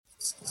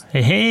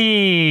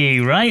Hey,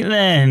 right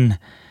then.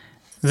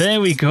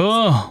 There we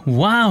go.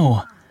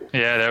 Wow.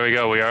 Yeah, there we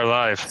go. We are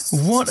live.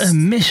 What a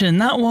mission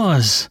that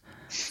was.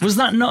 Was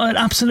that not an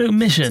absolute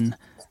mission?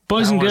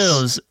 Boys and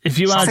girls, if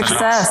you are...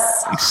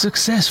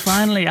 Success,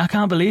 finally. I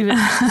can't believe it.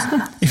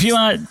 If you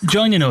are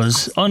joining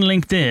us on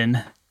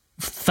LinkedIn,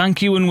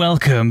 thank you and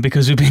welcome,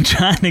 because we've been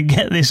trying to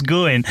get this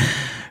going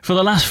for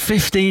the last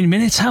 15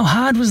 minutes. How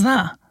hard was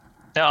that?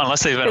 Yeah,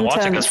 unless they've been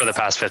watching us for the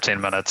past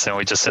 15 minutes and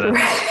we just did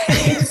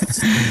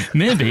it.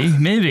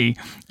 Maybe.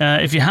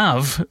 If you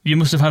have, you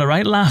must have had a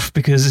right laugh,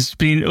 because it's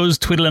been us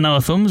twiddling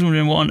our thumbs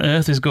wondering what on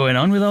earth is going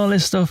on with all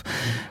this stuff.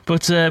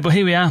 But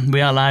here we are.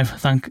 We are live.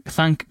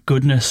 Thank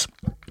goodness.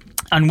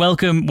 And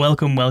welcome to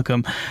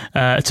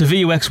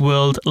VUX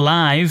World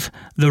Live,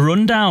 the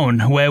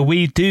rundown, where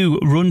we do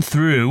run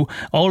through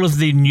all of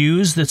the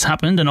news that's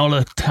happened and all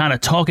the kind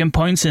of talking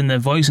points in the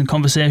voice and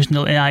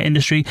conversational AI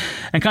industry,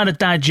 and kind of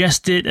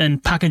digest it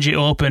and package it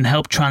up and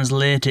help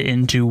translate it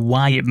into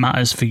why it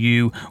matters for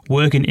you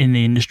working in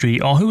the industry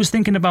or who's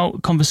thinking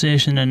about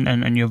conversation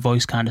and your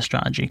voice kind of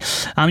strategy.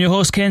 I'm your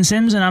host, Kane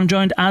Sims, and I'm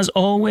joined as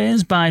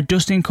always by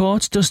Dustin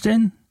Coates.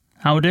 Dustin,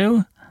 how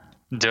do?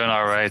 Doing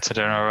all right.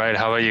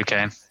 How about you,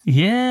 Kane?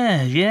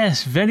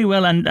 Yes, very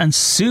well, and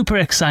super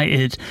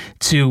excited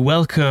to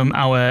welcome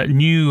our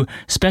new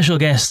special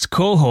guest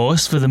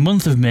co-host for the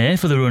month of May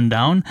for the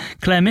rundown,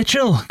 Claire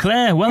Mitchell.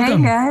 Claire,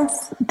 welcome. Hey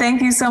guys,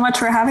 thank you so much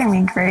for having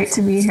me. Great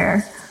to be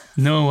here.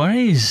 No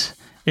worries.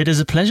 It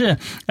is a pleasure.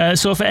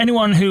 So for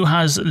anyone who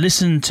has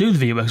listened to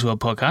the VUX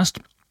World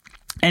podcast,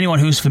 anyone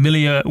who's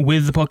familiar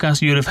with the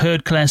podcast, you'd have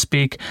heard Claire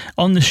speak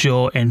on the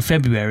show in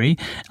February,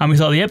 and we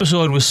thought the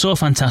episode was so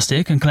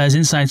fantastic and Claire's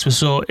insights were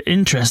so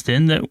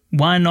interesting that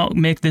why not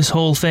make this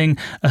whole thing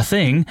a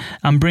thing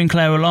and bring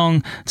Claire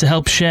along to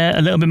help share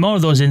a little bit more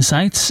of those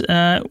insights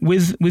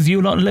with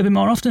you a little bit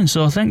more often.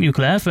 So thank you,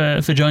 Claire,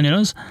 for joining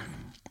us.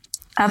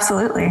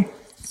 Absolutely.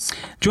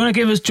 Do you want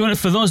to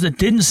for those that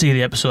didn't see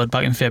the episode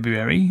back in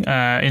February,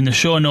 in the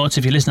show notes,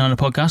 if you're listening on the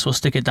podcast, we'll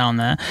stick it down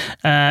there,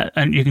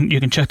 and you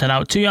can check that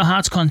out to your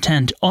heart's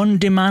content, on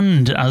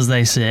demand, as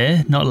they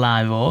say, not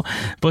live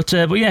but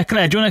yeah,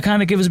 Claire, do you want to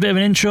kind of give us a bit of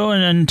an intro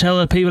and tell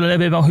the people a little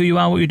bit about who you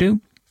are, what you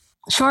do?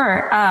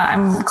 Sure.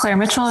 I'm Claire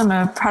Mitchell. I'm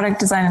a product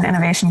design and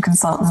innovation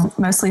consultant,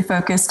 mostly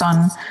focused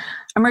on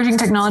emerging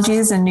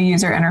technologies and new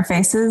user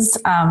interfaces.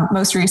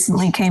 Most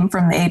recently came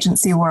from the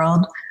agency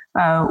world,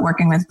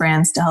 working with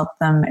brands to help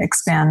them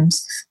expand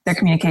their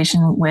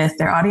communication with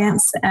their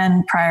audience.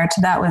 And prior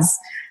to that was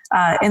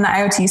in the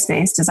IoT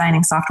space,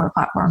 designing software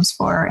platforms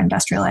for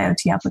industrial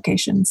IoT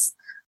applications.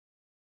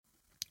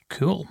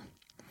 Cool.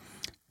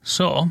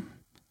 So,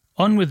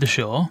 on with the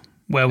show,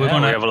 where we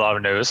have a lot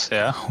of news.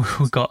 Yeah,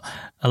 we've got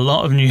a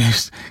lot of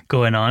news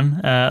going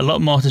on, a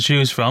lot more to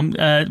choose from.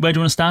 Where do you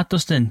want to start,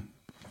 Dustin?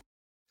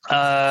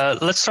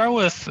 Let's start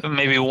with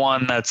maybe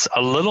one that's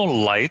a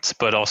little light,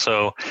 but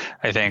also,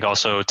 I think,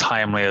 also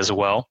timely as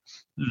well.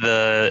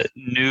 The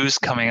news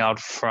coming out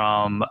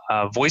from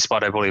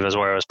VoiceBot, I believe, is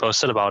where it was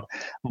posted, about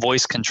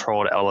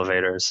voice-controlled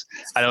elevators.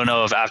 I don't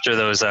know if after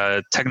those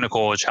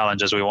technical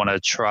challenges, we want to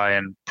try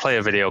and play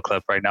a video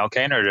clip right now,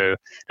 Kane, or do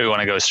we want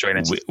to go straight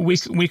into it?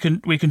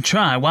 We can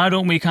try. Why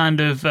don't we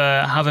kind of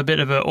have a bit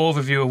of an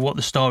overview of what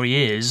the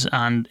story is,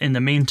 and in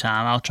the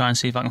meantime, I'll try and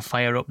see if I can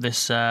fire up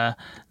this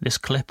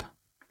clip.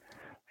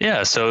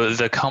 Yeah, so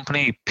the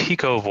company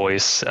Pico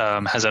Voice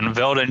has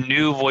unveiled a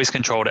new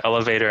voice-controlled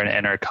elevator and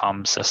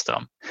intercom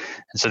system.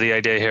 And so the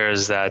idea here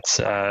is that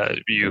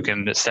you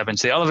can step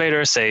into the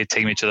elevator, say,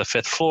 take me to the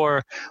 5th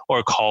floor,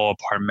 or call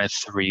apartment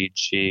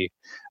 3G.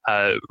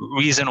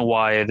 Reason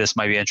why this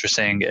might be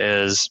interesting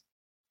is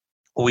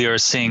we are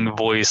seeing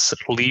voice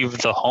leave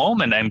the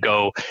home and then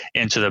go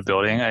into the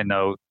building. I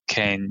know,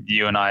 Kane,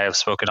 you and I have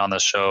spoken on the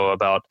show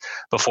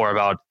before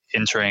about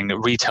entering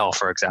retail,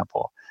 for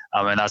example.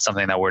 And that's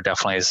something that we're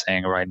definitely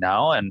seeing right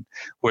now. And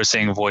we're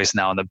seeing voice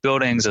now in the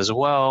buildings as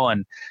well.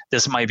 And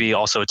this might be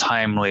also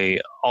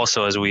timely,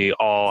 also as we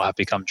all have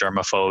become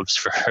germaphobes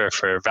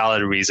for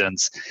valid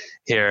reasons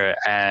here.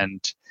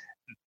 And,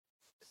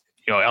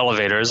 you know,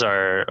 elevators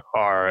are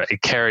a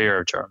carrier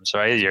of germs,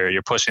 right?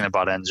 You're pushing the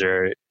buttons,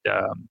 you're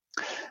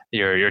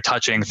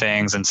touching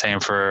things, and same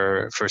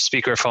for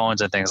speaker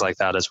phones and things like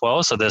that as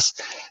well. So this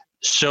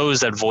shows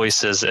that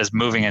voice is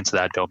moving into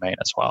that domain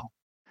as well.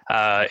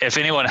 If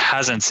anyone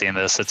hasn't seen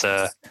this, it's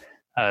a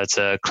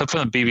clip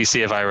from the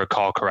BBC, if I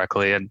recall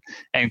correctly.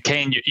 And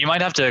Kane, you might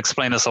have to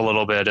explain this a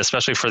little bit,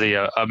 especially for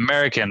the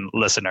American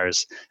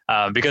listeners,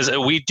 because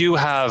we do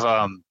have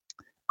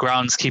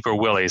Groundskeeper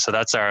Willie. So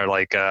that's our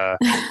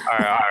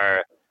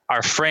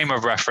our frame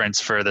of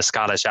reference for the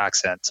Scottish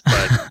accent.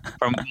 But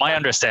from my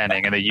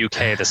understanding, in the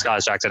UK, the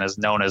Scottish accent is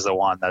known as the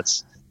one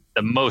that's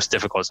the most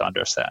difficult to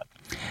understand.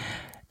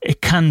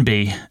 It can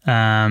be.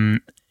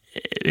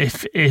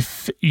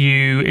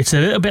 It's a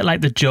little bit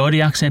like the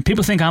Geordie accent.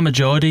 People think I'm a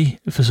Geordie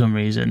for some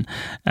reason,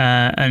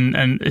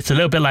 and it's a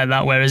little bit like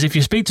that. Whereas if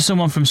you speak to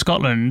someone from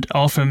Scotland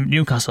or from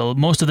Newcastle,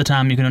 most of the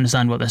time you can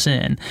understand what they're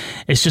saying.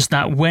 It's just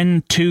that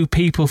when two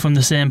people from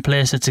the same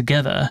place are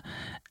together,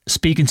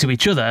 speaking to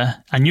each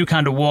other and you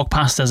kind of walk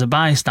past as a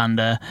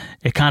bystander,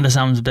 it kind of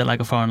sounds a bit like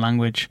a foreign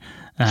language.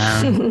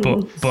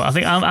 But I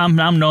think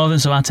I'm Northern,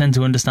 so I tend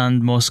to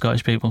understand most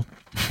Scottish people.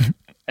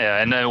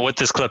 Yeah, and then what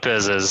this clip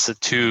is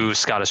two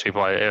Scottish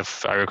people,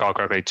 if I recall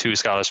correctly, two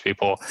Scottish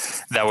people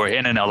that were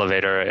in an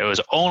elevator. It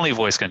was only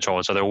voice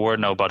controlled, so there were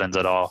no buttons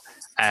at all.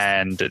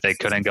 And they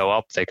couldn't go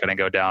up, they couldn't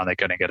go down, they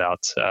couldn't get out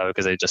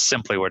because they just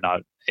simply were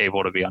not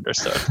able to be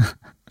understood.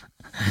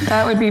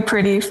 That would be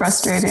pretty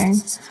frustrating.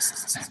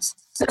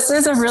 This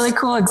is a really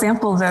cool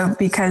example, though,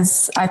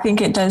 because I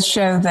think it does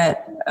show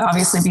that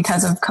obviously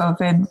because of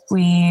COVID,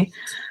 we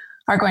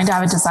are going to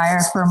have a desire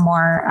for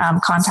more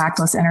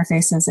contactless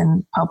interfaces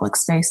in public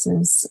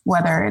spaces,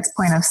 whether it's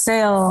point of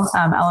sale.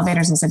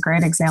 Elevators is a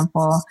great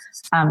example.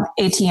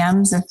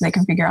 ATMs, if they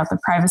can figure out the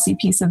privacy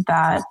piece of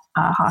that,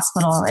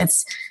 hospital.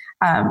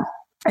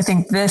 I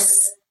think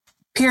this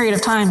period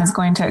of time is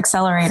going to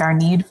accelerate our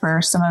need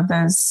for some of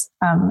those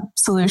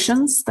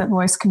solutions that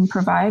voice can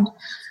provide.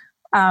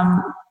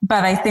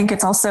 But I think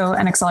it's also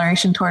an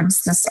acceleration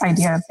towards this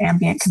idea of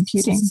ambient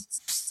computing.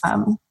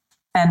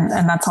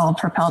 And that's all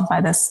propelled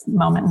by this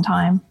moment in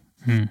time.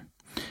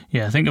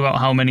 Yeah, think about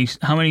how many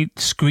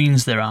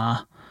screens there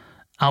are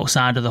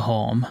outside of the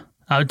home.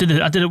 I did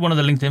one of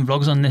the LinkedIn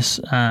vlogs on this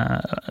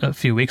a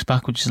few weeks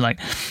back, which is like,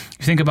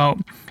 you think about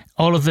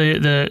all of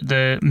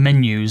the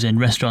menus in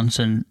restaurants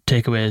and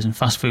takeaways and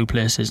fast food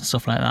places and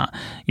stuff like that.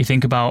 You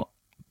think about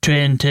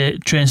train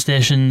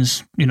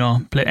stations,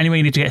 anywhere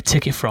you need to get a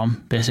ticket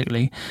from,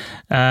 basically.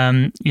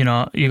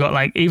 You got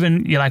like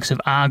even your likes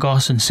of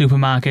Argos and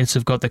supermarkets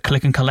have got the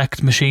click and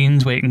collect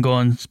machines where you can go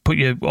and put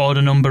your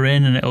order number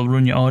in and it'll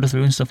run your order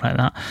through and stuff like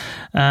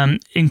that.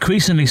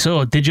 Increasingly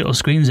so, digital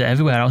screens are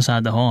everywhere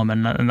outside the home,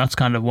 and that's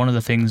kind of one of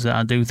the things that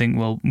I do think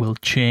will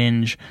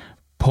change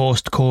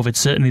post-COVID.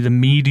 Certainly the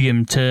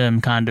medium term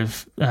kind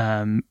of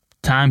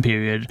time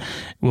period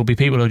will be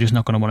people who are just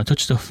not going to want to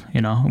touch stuff.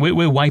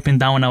 We're wiping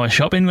down our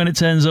shopping when it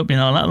turns up,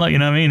 that, like, you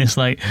know what I mean? It's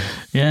like,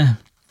 yeah.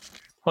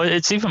 Well,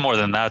 it's even more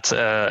than that.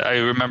 I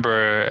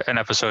remember an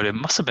episode, it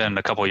must have been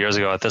a couple of years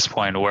ago at this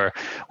point, where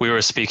we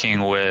were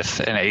speaking with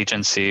an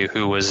agency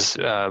who was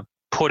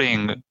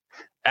putting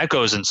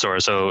echoes in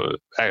stores. So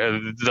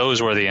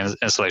those were the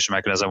installation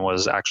mechanism,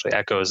 was actually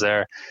echoes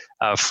there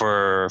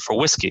for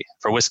whiskey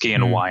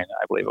and wine,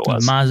 I believe it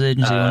was. Mars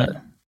agency,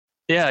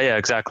 Yeah,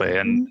 exactly.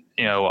 And,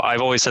 I've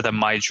always said that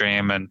my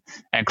dream, and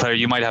Claire,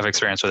 you might have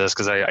experience with this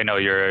because I know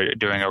you're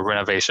doing a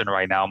renovation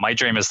right now. My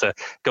dream is to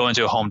go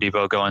into a Home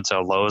Depot, go into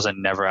a Lowe's,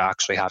 and never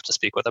actually have to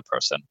speak with a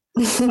person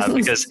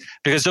because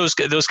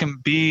those can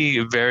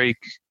be very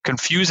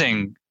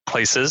confusing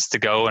places to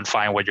go and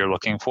find what you're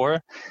looking for.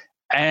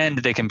 And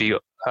they can be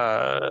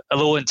a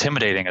little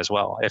intimidating as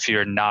well if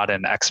you're not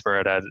an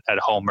expert at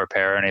home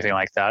repair or anything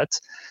like that.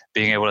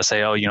 Being able to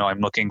say, I'm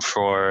looking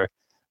for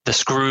the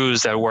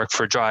screws that work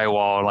for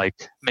drywall, like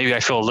maybe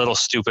I feel a little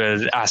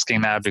stupid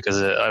asking that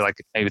because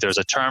maybe there's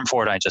a term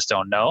for it, I just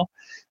don't know.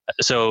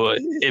 So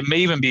it may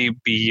even be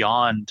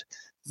beyond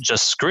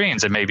just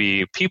screens. It may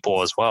be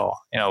people as well.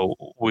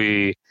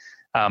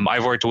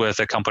 I've worked with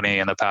a company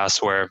in the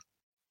past where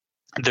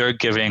they're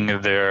giving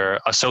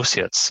their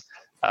associates,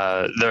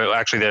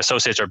 the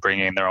associates are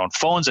bringing their own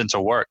phones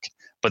into work,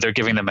 but they're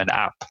giving them an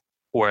app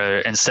where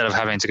instead of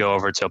having to go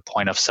over to a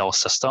point of sale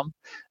system,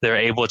 they're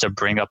able to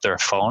bring up their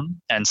phone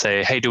and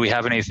say, hey, do we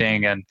have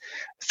anything in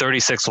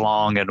 36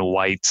 long and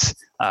white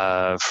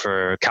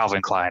for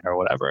Calvin Klein or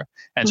whatever?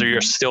 And so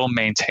you're still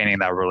maintaining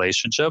that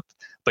relationship,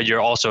 but you're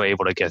also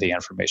able to get the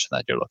information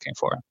that you're looking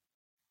for.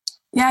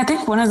 Yeah, I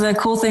think one of the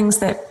cool things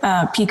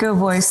that Pico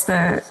Voice,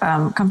 the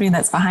company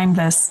that's behind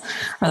this,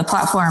 or the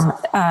platform,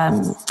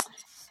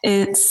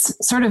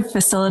 it's sort of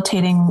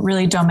facilitating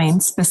really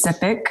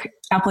domain-specific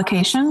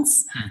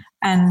applications.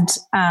 And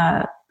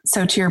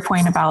so to your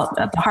point about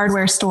the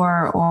hardware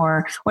store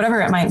or whatever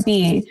it might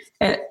be,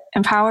 it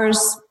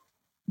empowers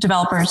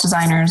developers,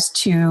 designers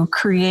to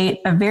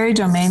create a very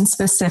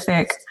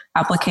domain-specific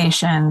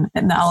application.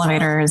 And the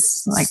elevator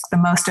is like the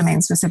most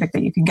domain-specific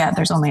that you can get.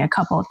 There's only a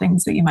couple of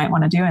things that you might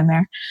want to do in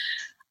there.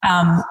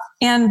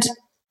 And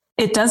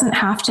it doesn't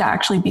have to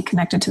actually be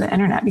connected to the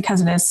internet because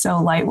it is so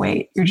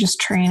lightweight. You're just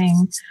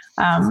training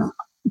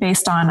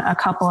based on a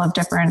couple of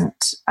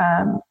different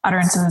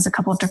utterances, a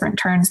couple of different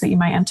turns that you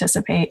might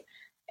anticipate.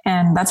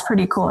 And that's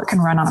pretty cool. It can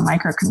run on a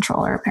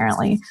microcontroller,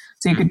 apparently.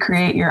 So you could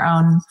create your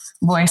own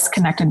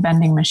voice-connected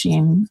vending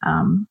machine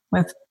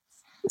with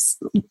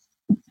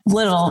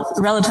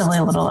relatively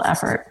little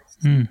effort.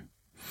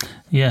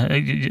 Yeah,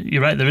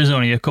 you're right. There is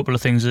only a couple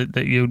of things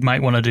that you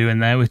might want to do in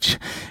there, which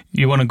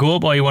you want to go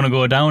up or you want to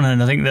go down,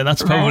 and I think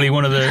that's probably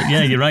one of the.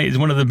 Yeah, you're right. It's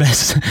one of the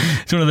best.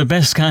 It's one of the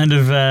best kind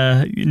of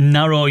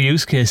narrow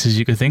use cases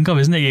you could think of,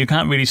 isn't it? You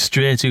can't really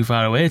stray too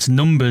far away. It's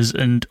numbers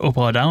and up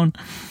or down.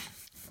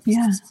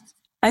 Yeah,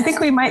 I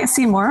think we might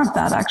see more of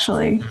that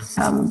actually.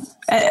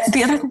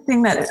 The other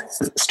thing that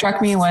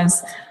struck me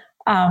was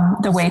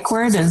the wake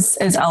word is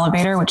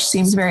elevator, which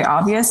seems very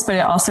obvious, but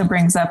it also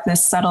brings up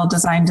this subtle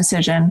design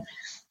decision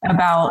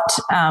about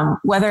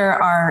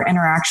whether our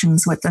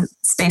interactions with the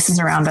spaces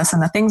around us and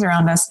the things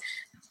around us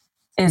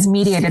is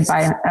mediated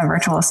by a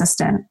virtual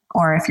assistant,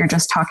 or if you're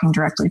just talking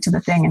directly to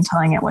the thing and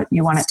telling it what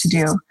you want it to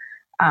do.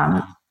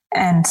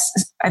 And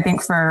I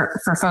think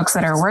for folks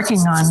that are working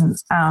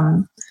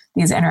on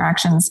these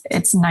interactions,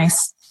 it's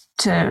nice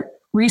to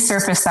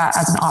resurface that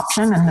as an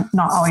option and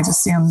not always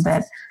assume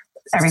that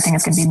everything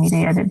is going to be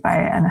mediated by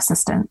an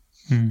assistant.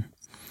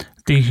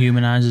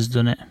 Dehumanizes,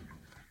 doesn't it?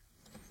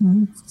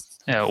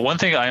 Yeah, one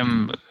thing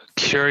I'm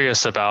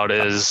curious about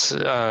is,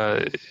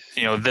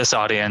 this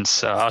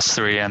audience, us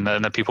three, and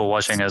the people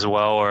watching as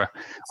well, are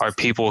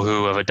people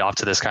who have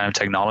adopted this kind of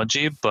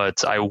technology.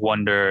 But I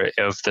wonder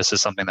if this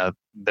is something that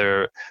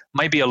there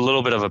might be a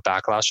little bit of a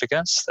backlash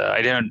against.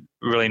 I didn't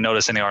really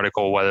notice in the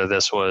article whether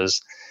this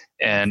was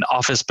in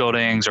office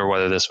buildings or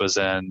whether this was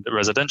in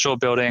residential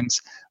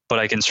buildings. But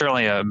I can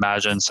certainly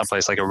imagine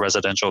someplace like a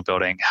residential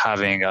building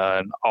having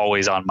an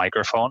always-on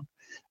microphone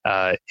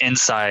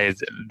inside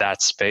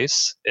that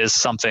space is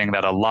something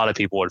that a lot of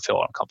people would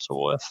feel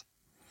uncomfortable with.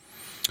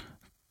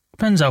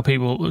 Depends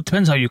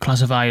how you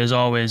classify as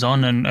always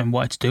on and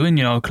what it's doing.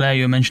 Claire,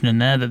 you were mentioning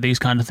there that these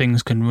kind of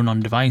things can run on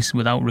device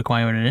without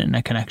requiring an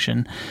internet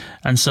connection.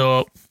 And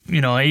so,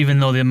 even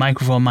though the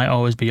microphone might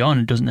always be on,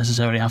 it doesn't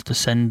necessarily have to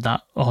send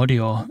that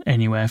audio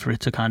anywhere for it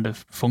to kind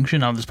of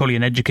function. Now, there's probably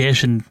an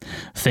education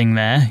thing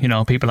there.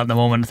 People at the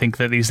moment think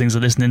that these things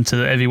are listening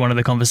to every one of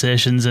the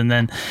conversations and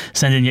then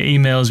sending you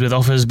emails with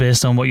offers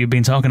based on what you've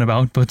been talking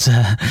about. But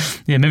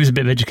maybe it's a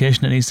bit of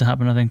education that needs to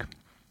happen, I think.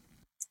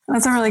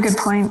 That's a really good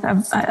point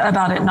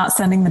about it not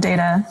sending the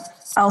data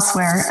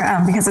elsewhere,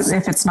 because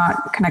if it's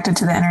not connected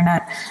to the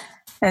internet,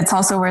 it's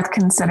also worth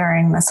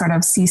considering the sort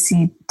of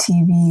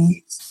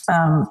CCTV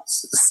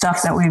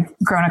stuff that we've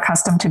grown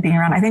accustomed to being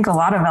around. I think a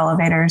lot of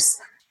elevators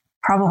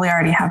probably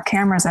already have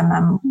cameras in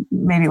them,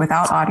 maybe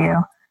without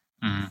audio.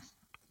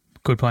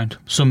 Good point.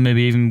 Some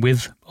maybe even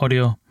with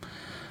audio.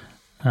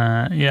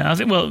 I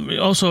think,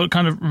 also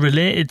kind of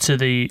related to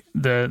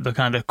the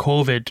kind of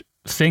COVID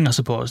thing, I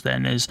suppose,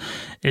 then is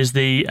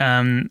the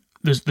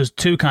there's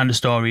two kind of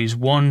stories.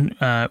 One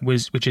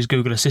which is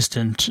Google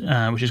Assistant,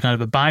 which is kind of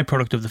a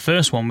byproduct of the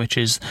first one, which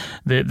is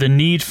the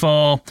need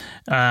for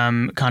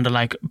kind of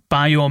like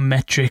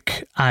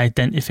biometric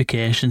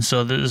identification.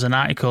 So there's an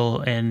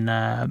article in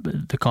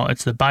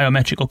it's the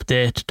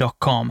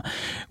biometricupdate.com,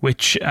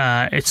 which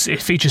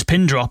it features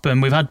Pindrop,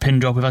 and we've had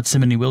Pindrop, we've had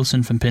Simone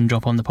Wilson from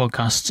Pindrop on the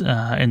podcast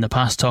in the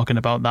past talking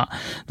about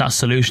that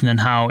solution and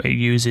how it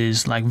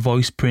uses like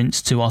voice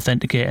prints to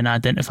authenticate and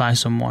identify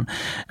someone.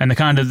 And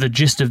the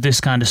gist of this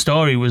kind of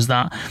story was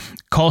that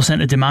call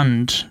center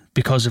demand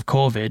because of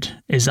COVID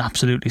is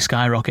absolutely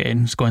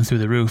skyrocketing. It's going through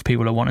the roof.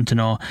 People are wanting to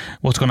know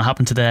what's going to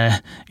happen to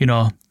their,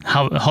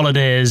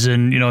 holidays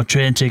and,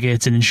 train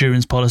tickets and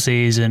insurance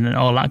policies and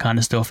all that kind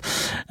of stuff,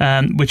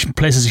 which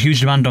places a huge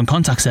demand on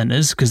contact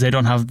centers because they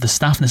don't have the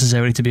staff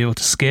necessarily to be able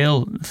to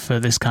scale for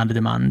this kind of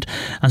demand.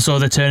 And so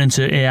they're turning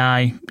to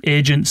AI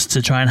agents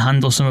to try and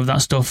handle some of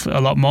that stuff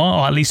a lot more,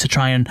 or at least to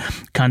try and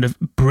kind of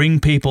bring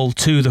people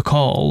to the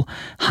call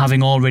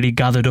having already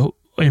gathered up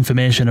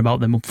information about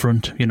them up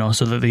front,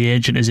 so that the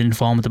agent is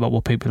informed about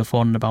what people are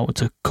phoning about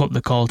to cut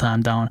the call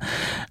time down.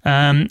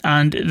 And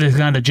the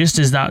kind of gist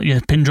is that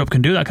Pindrop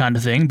can do that kind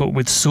of thing, but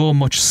with so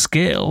much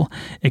scale,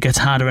 it gets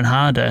harder and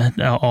harder,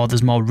 or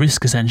there's more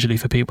risk essentially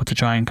for people to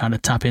try and kind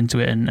of tap into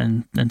it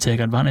and take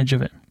advantage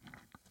of it.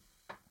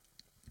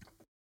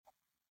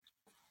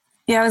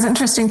 Yeah, it was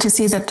interesting to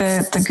see that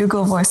the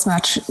Google Voice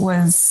Match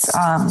was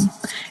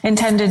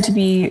intended to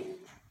be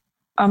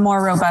a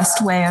more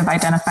robust way of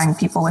identifying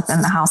people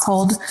within the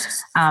household.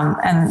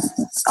 And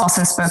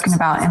also spoken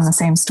about in the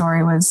same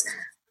story was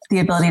the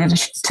ability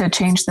to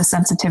change the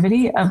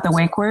sensitivity of the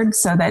wake word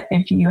so that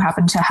if you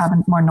happen to have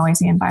a more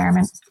noisy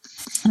environment.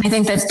 And I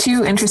think that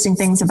two interesting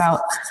things about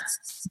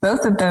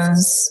both of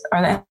those,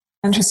 or the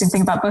interesting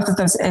thing about both of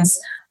those is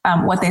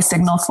what they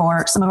signal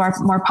for some of our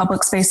more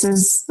public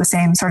spaces, the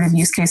same sort of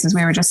use cases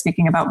we were just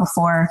speaking about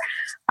before,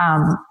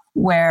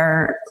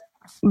 where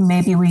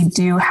maybe we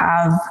do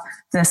have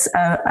this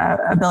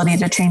ability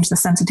to change the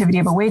sensitivity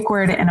of a wake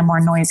word in a more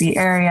noisy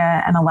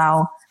area and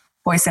allow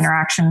voice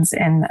interactions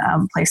in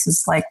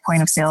places like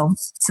point of sale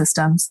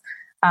systems,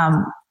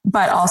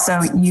 but also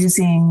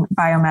using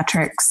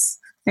biometrics,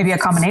 maybe a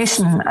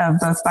combination of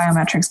both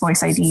biometrics,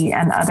 voice ID,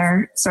 and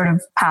other sort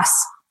of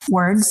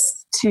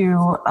passwords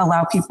to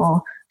allow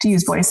people to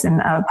use voice in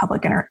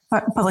public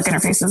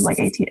interfaces like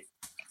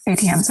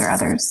ATMs or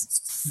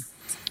others.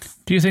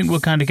 Do you think we'll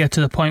kind of get to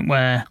the point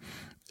where,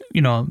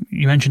 you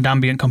mentioned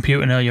ambient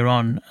computing earlier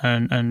on,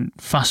 and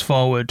fast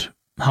forward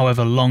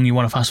however long you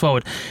want to fast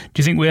forward. Do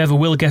you think we ever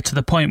will get to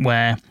the point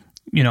where,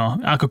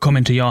 I could come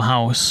into your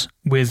house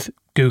with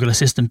Google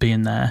Assistant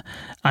being there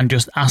and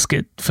just ask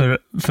it for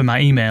my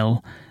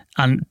email,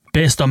 and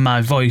based on my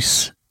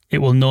voice, it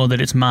will know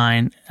that it's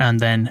mine and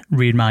then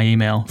read my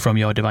email from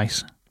your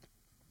device?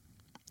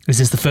 Is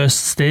this the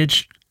first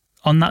stage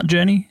on that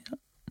journey?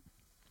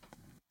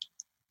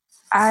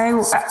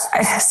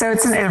 So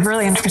it's a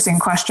really interesting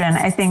question.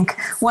 I think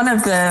one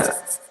of the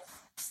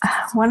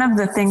one of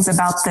the things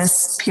about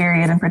this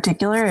period in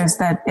particular is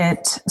that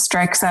it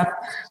strikes up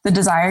the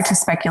desire to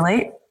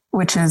speculate,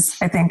 which is,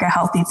 I think, a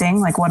healthy thing.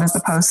 Like, what does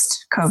the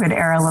post-COVID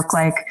era look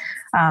like?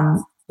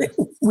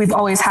 We've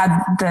always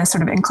had the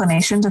sort of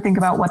inclination to think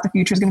about what the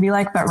future is going to be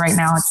like, but right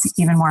now it's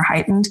even more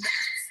heightened.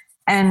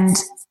 And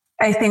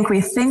I think we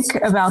think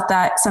about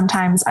that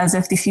sometimes as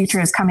if the future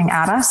is coming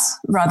at us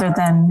rather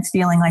than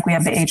feeling like we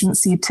have the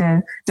agency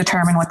to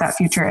determine what that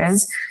future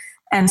is.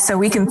 And so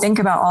we can think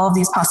about all of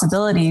these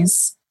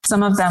possibilities.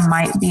 Some of them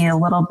might be a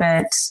little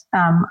bit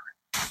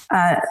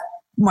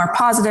more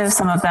positive.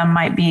 Some of them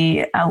might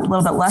be a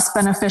little bit less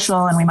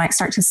beneficial, and we might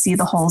start to see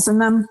the holes in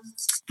them.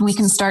 We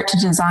can start to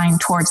design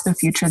towards the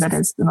future that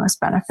is the most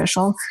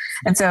beneficial.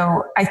 And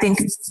so I think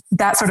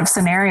that sort of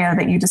scenario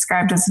that you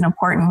described is an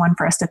important one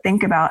for us to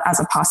think about as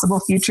a possible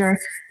future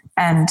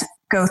and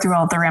go through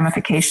all the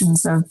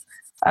ramifications of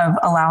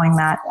allowing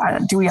that.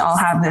 Do we all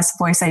have this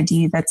voice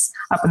ID that's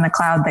up in the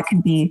cloud that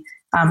can be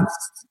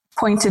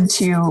pointed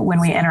to when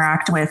we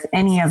interact with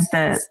any of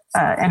the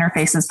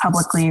interfaces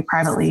publicly,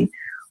 privately?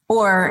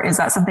 Or is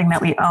that something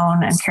that we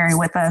own and carry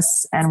with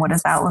us? And what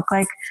does that look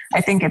like? I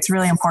think it's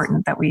really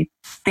important that we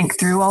think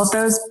through all of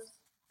those,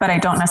 but I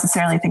don't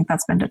necessarily think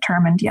that's been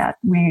determined yet.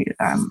 We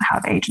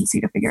have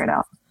agency to figure it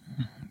out.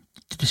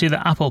 Did you see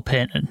the Apple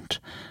patent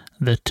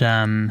that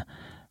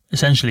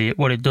essentially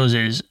what it does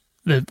is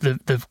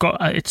they've got,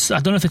 it's,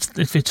 I don't know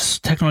if it's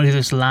technology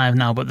that's live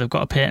now, but they've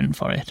got a patent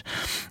for it,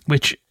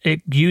 which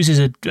it uses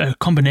a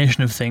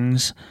combination of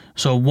things.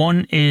 So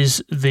one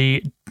is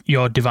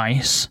your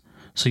device,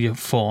 so your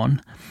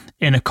phone,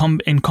 in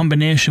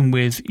combination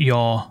with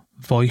your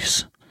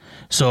voice.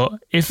 So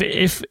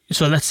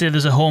so let's say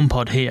there's a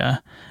HomePod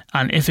here,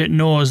 and if it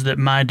knows that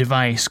my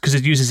device, because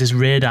it uses this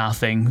radar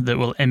thing that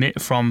will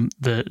emit from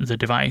the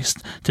device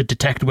to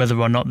detect whether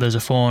or not there's a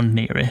phone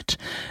near it,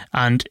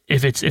 and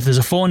if there's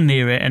a phone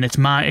near it and it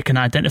can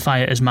identify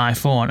it as my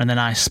phone, and then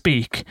I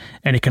speak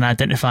and it can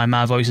identify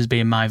my voice as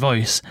being my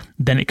voice,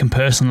 then it can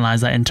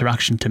personalize that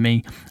interaction to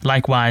me.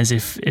 Likewise,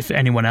 if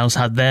anyone else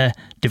had their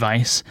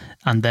device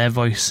and their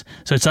voice,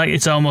 so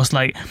it's almost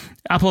like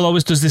Apple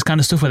always does this kind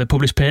of stuff where they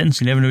publish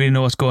patents. You never really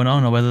know what's going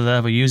on or whether they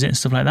ever use it and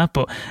stuff like that.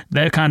 But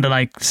they're kind of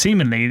like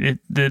seemingly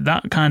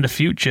that kind of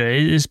future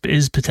is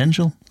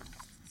potential.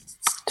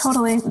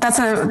 Totally.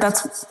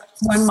 That's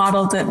one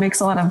model that makes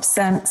a lot of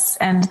sense.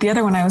 And the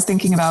other one I was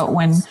thinking about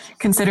when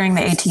considering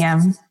the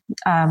ATM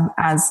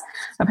as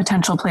a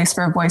potential place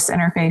for a voice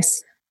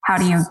interface, how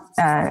do you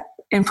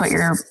input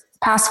your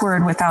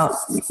password without,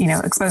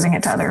 exposing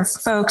it to other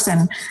folks?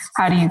 And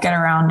how do you get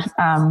around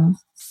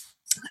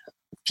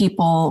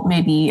people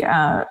maybe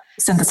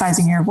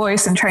synthesizing your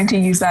voice and trying to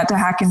use that to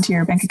hack into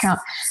your bank account?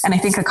 And I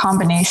think a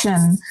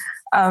combination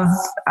of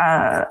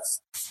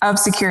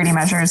security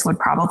measures would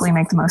probably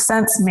make the most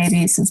sense.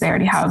 Maybe since they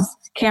already have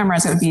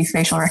cameras, it would be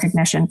facial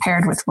recognition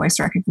paired with voice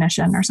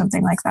recognition or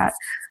something like that.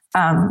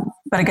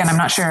 But again, I'm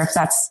not sure if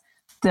that's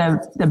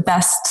the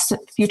best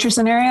future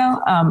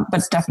scenario, but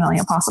it's definitely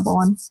a possible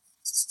one.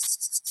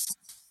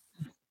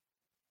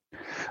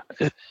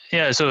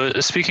 Yeah, so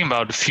speaking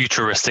about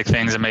futuristic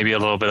things and maybe a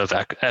little bit of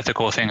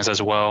ethical things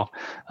as well,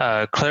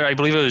 Claire, I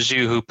believe it was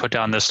you who put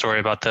down this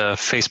story about the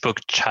Facebook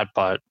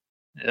chatbot.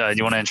 Do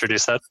you want to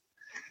introduce that?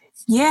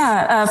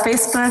 Yeah,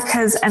 Facebook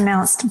has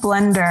announced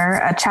Blender,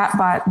 a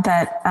chatbot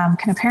that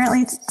can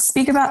apparently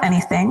speak about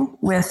anything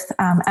with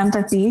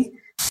empathy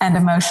and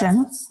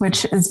emotion,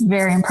 which is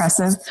very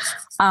impressive.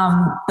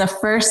 The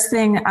first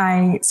thing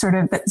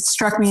that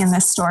struck me in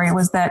this story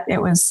was that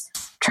it was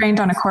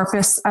trained on a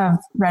corpus of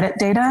Reddit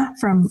data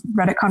from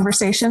Reddit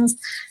conversations.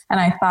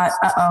 And I thought,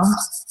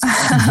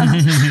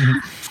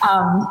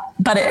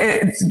 but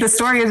the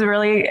story is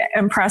really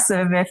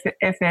impressive if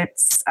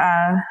it's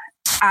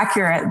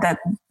accurate that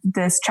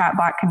this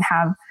chatbot can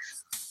have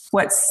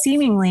what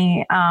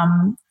seemingly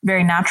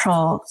very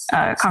natural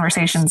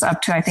conversations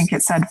up to, I think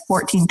it said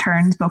 14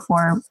 turns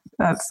before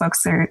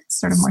folks are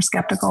sort of more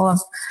skeptical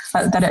of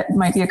that it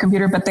might be a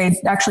computer, but they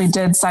actually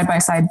did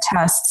side-by-side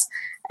tests.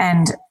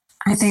 And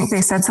I think they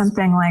said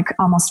something like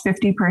almost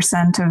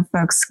 50% of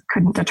folks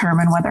couldn't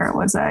determine whether it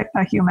was a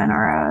human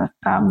or a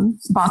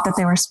bot that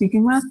they were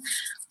speaking with.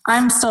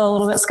 I'm still a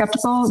little bit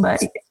skeptical,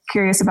 but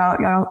curious about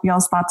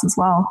y'all's thoughts as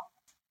well.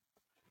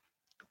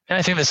 Yeah,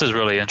 I think this is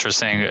really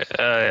interesting.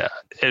 It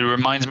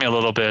reminds me a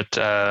little bit,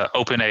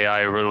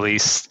 OpenAI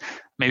released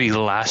maybe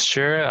last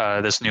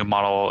year, this new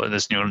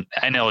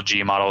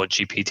NLG model,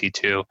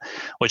 GPT-2,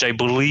 which I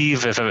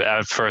believe if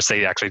at first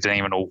they actually didn't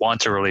even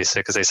want to release it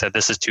because they said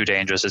this is too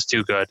dangerous, it's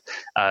too good,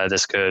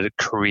 this could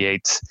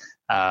create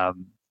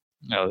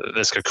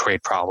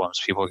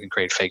problems. People can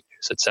create fake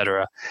news,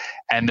 etc.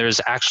 And there's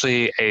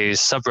actually a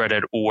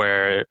subreddit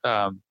where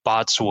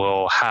bots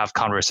will have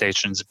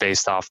conversations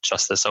based off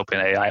just this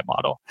OpenAI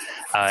model.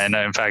 And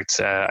in fact,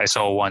 I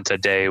saw one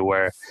today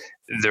where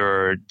there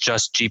are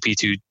just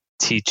GPT-2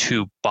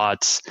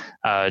 bots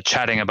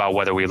chatting about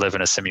whether we live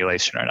in a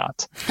simulation or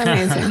not.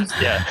 Amazing.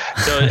 Yeah,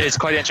 so it's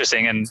quite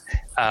interesting. And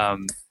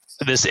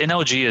this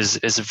NLG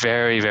is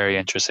very, very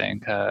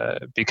interesting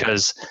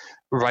because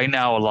right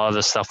now, a lot of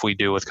the stuff we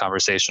do with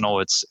conversational,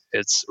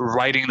 it's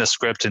writing the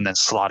script and then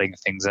slotting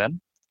things in.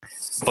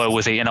 But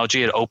with the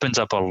NLG, it opens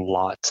up a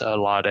lot.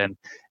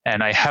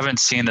 And I haven't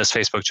seen this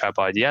Facebook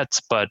chatbot yet,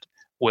 but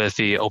with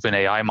the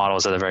OpenAI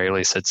models at the very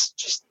least,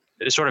 it's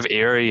sort of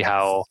eerie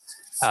how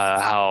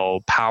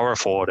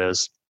powerful it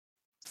is.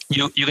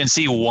 You can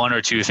see one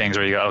or two things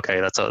where you go, okay,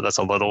 that's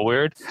a little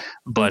weird,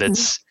 but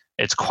it's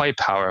quite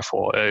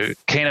powerful.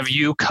 Kane, have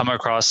you come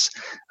across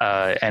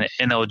an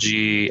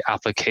NLG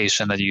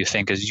application that you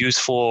think is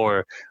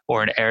useful,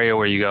 or an area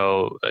where you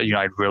go,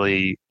 I'd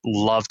really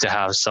love to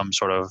have some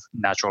sort of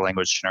natural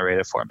language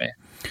generated for me?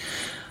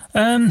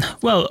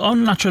 Well,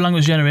 on natural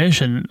language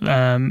generation,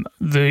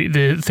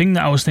 the thing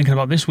that I was thinking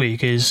about this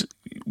week is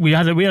we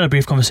had a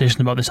brief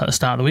conversation about this at the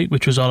start of the week,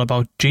 which was all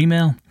about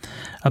Gmail,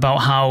 about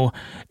how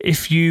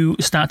if you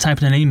start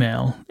typing an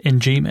email in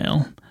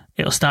Gmail,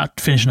 it'll start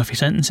finishing off your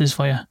sentences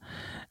for you,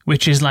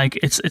 which is like,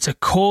 it's a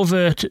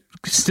covert,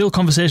 still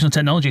conversational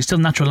technology, it's still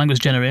natural language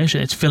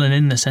generation. It's filling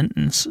in the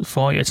sentence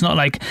for you. It's not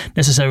like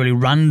necessarily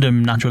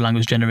random natural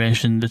language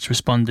generation that's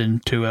responding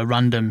to a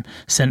random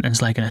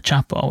sentence like in a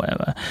chatbot or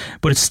whatever,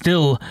 but it's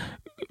still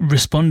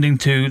responding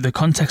to the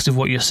context of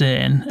what you're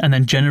saying and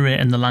then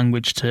generating the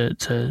language to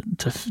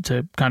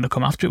kind of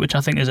come after it, which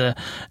I think is a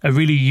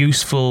really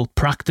useful,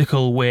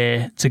 practical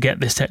way to get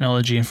this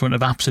technology in front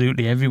of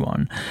absolutely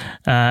everyone,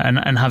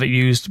 and have it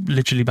used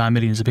literally by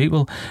millions of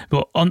people.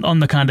 But on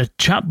the kind of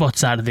chatbot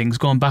side of things,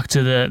 going back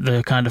to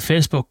the kind of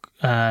Facebook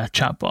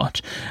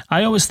chatbot,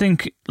 I always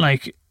think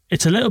like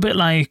it's a little bit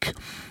like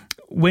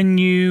when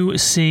you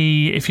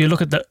see, if you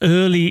look at the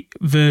early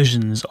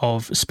versions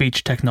of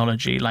speech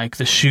technology, like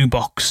the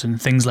shoebox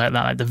and things like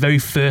that, like the very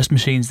first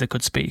machines that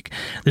could speak,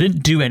 they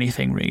didn't do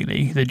anything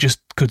really. They just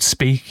could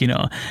speak,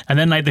 and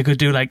then like they could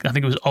do like, I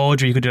think it was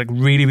Audrey, you could do like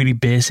really, really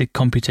basic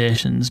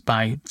computations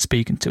by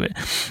speaking to it.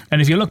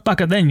 And if you look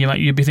back at then,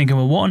 you'd be thinking,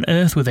 well, what on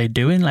earth were they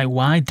doing? Like,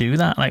 why do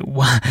that? Like,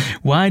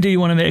 why do you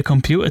want to make a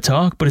computer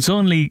talk? But it's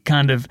only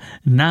kind of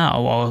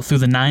now, or through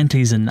the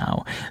 90s and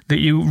now, that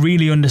you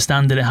really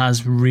understand that it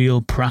has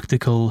real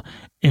practical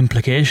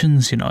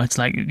implications. It's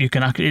like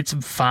it's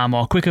far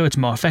more quicker, it's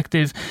more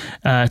effective,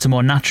 it's a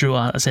more natural,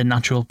 I say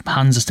natural,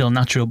 hands are still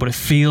natural, but it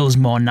feels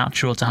more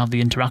natural to have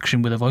the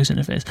interaction with a voice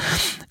interface.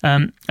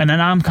 And then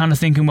I'm kind of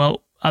thinking,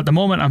 well, at the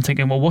moment I'm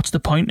thinking, well, what's the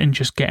point in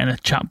just getting a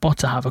chatbot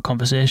to have a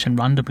conversation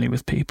randomly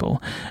with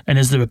people, and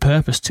is there a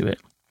purpose to it?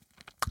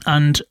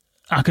 And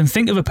I can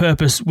think of a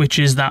purpose, which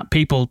is that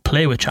people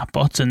play with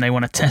chatbots and they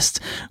want to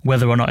test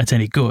whether or not it's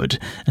any good.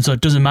 And so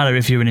it doesn't matter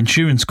if you're an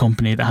insurance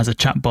company that has a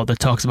chatbot that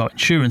talks about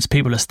insurance,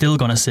 people are still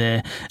going to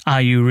say,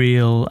 are you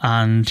real?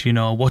 And,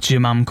 what's your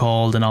mum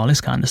called? And all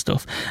this kind of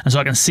stuff. And so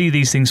I can see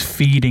these things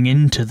feeding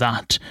into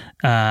that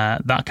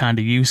kind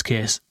of use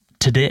case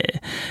today.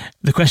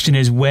 The question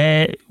is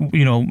where,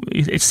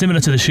 it's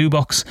similar to the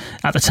shoebox.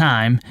 At the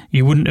time,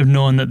 you wouldn't have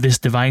known that this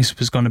device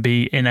was going to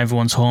be in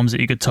everyone's homes that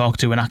you could talk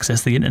to and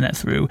access the internet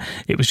through.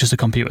 It was just a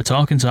computer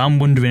talking. So I'm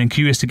wondering and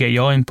curious to get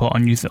your input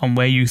on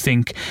where you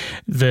think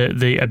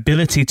the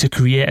ability to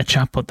create a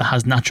chatbot that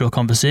has natural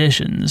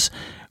conversations,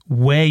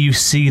 where you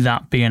see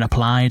that being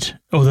applied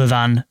other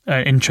than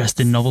interest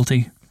in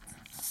novelty.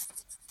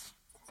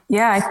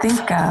 Yeah, I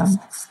think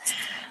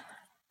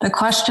the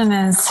question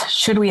is,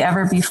 should we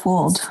ever be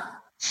fooled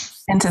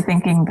into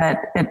thinking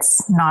that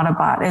it's not a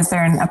bot? Is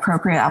there an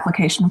appropriate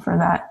application for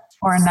that,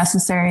 or a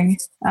necessary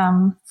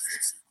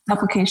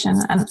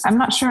application? And I'm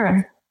not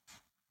sure.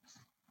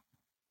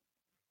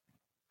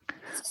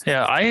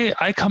 Yeah,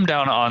 I come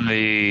down on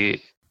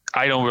the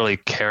I don't really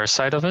care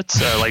side of it.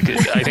 I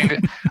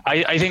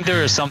think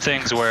there are some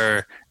things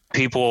where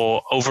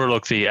people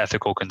overlook the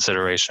ethical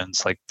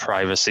considerations like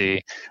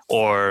privacy,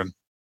 or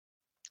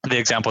the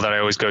example that I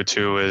always go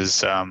to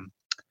is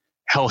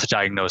health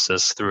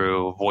diagnosis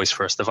through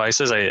voice-first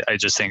devices. I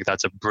just think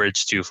that's a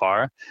bridge too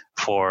far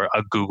for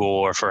a Google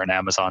or for an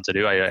Amazon to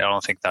do. I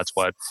don't think that's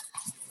what,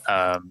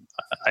 I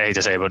hate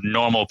to say, but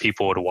normal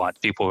people would want,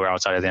 people who are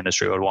outside of the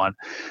industry would want.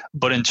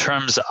 But in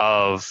terms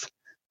of,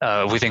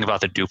 we think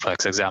about the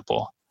duplex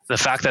example, the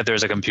fact that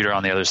there's a computer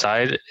on the other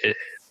side,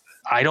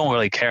 I don't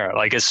really care.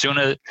 Like as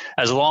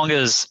long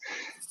as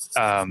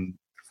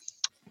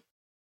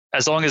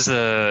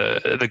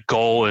the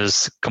goal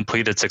is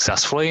completed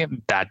successfully,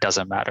 that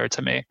doesn't matter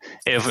to me.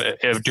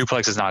 If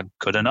duplex is not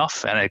good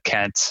enough and it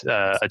can't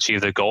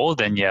achieve the goal,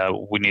 then yeah,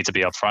 we need to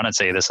be upfront and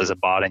say this is a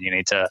bot and you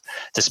need to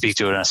speak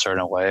to it in a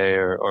certain way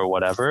or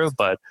whatever.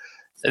 But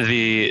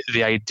the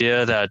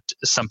idea that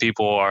some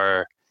people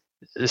are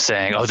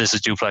saying, oh, this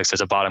is duplex,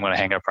 it's a bot, I'm going to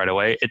hang up right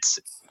away,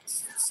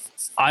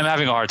 I'm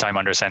having a hard time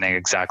understanding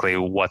exactly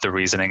what the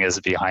reasoning is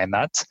behind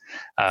that.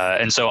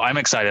 And so I'm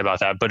excited about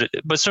that.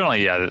 But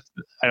certainly, yeah,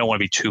 I don't want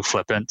to be too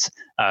flippant.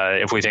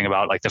 If we think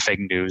about like the fake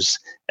news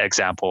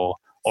example,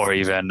 or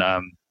even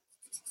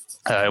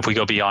if we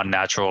go beyond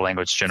natural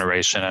language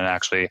generation and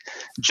actually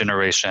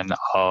generation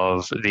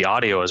of the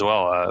audio as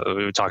well.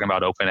 We were talking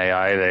about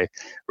OpenAI. They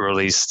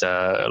released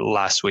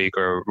last week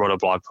or wrote a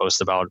blog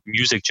post about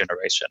music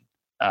generation.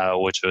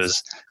 which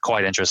was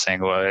quite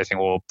interesting. Well, I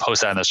think we'll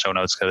post that in the show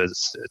notes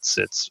because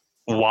it's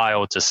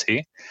wild to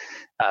see.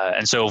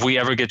 And so if we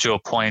ever get to a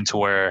point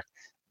where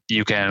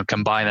you can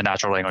combine the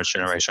natural language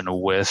generation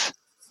with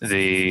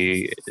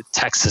the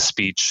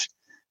text-to-speech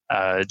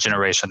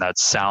generation that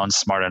sounds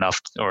smart enough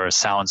or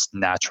sounds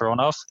natural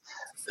enough,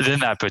 then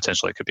that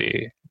potentially could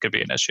be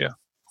an issue.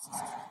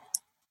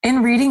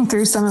 In reading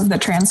through some of the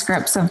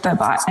transcripts of the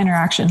bot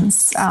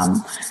interactions,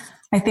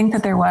 I think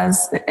that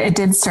it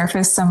did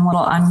surface some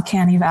little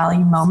uncanny valley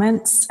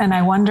moments. And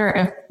I wonder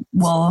if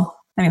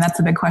that's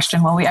a big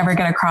question. Will we ever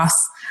get across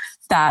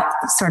that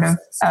sort of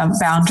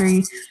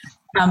boundary?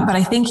 But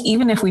I think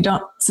even if we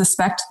don't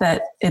suspect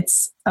that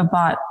it's a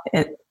bot,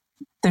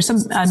 there's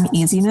some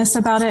uneasiness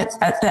about it.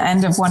 At the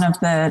end of one of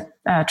the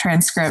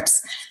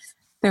transcripts,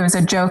 there was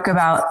a joke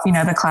about,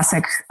 the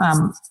classic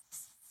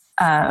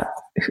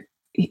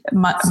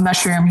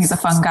mushroom, he's a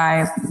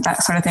fungi,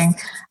 that sort of thing.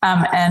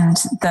 And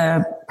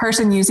the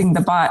person using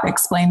the bot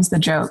explains the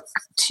joke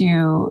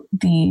to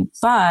the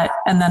bot,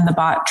 and then the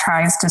bot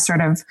tries to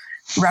sort of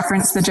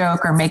reference the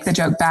joke or make the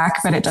joke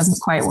back, but it doesn't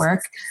quite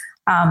work.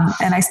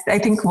 And I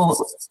think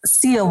we'll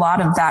see a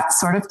lot of that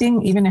sort of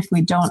thing, even if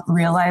we don't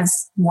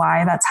realize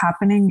why that's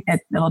happening.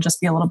 It'll just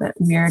be a little bit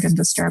weird and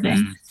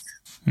disturbing.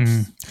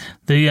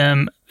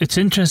 It's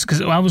interesting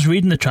because I was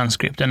reading the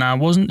transcript and I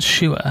wasn't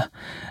sure,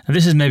 and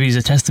this is maybe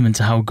a testament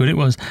to how good it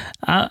was.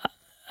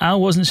 I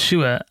wasn't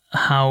sure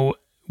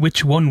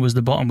which one was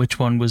the bot and which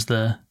one was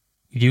the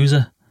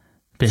user,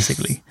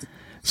 basically.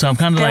 So I'm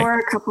kind of there were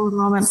a couple of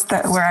moments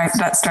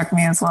that struck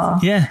me as well.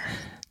 Yeah.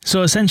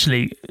 So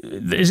essentially,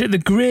 is it the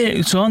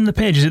grey? So on the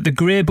page, is it the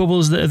grey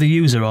bubbles that are the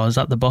user, or is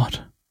that the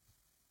bot?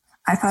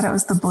 I thought it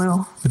was the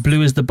blue. The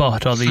blue is the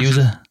bot or the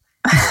user.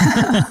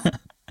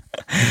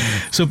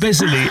 So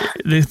basically,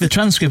 the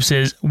transcript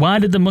says, "Why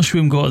did the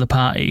mushroom go to the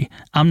party?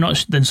 I'm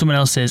not." Then someone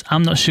else says,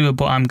 "I'm not sure,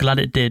 but I'm glad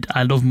it did.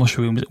 I love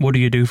mushrooms. What do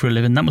you do for a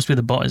living?" That must be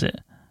the bot, is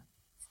it?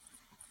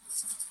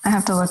 I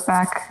have to look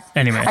back.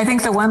 Anyway, I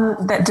think the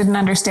one that didn't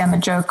understand the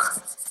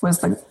joke was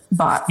the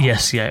bot.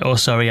 Yes, yeah. Oh,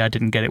 sorry, I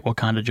didn't get it. What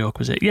kind of joke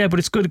was it? Yeah, but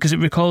it's good because it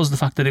recalls the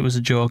fact that it was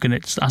a joke, and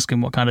it's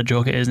asking what kind of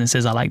joke it is, and it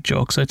says, "I like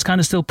jokes." So it's kind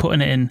of still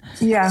putting it in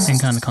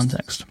kind of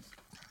context.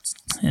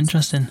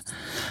 Interesting.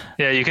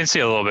 Yeah, you can see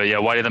a little bit. Yeah,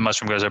 why did the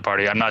mushroom go to the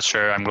party? I'm not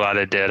sure. I'm glad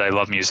it did. I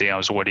love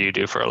museums. What do you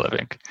do for a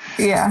living?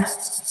 Yeah,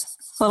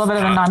 a little bit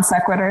of a non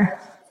sequitur.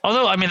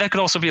 Although, I mean, that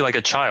could also be like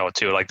a child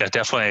too. Like that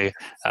definitely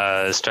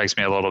strikes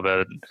me a little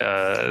bit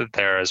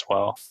there as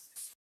well.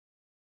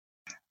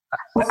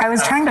 I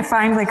was trying to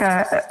find like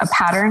a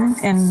pattern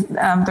in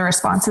the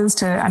responses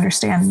to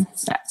understand,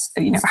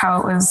 how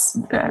it was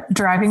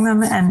driving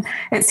them. And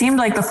it seemed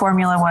like the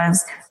formula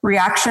was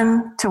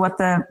reaction to what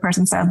the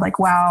person said, like,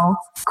 wow,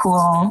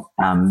 cool,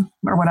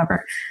 or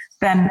whatever.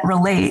 Then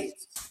relate,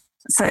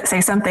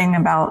 say something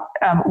about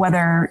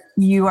whether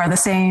you are the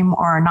same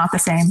or not the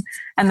same,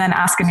 and then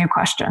ask a new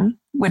question,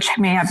 which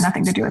may have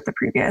nothing to do with the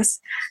previous.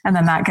 And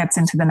then that gets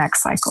into the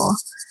next cycle.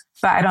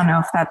 But I don't know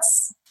if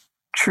that's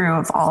true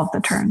of all of the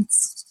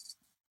turns.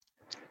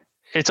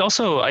 It's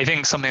also, I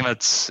think, something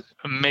that's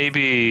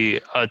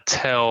maybe a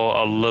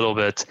tell a little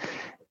bit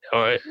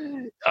or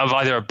of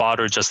either a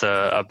bot or just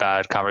a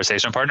bad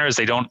conversation partner is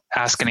they don't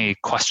ask any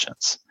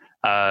questions.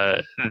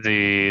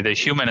 The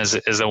human is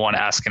the one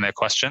asking the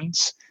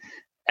questions,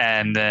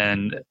 and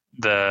then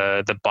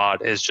the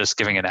bot is just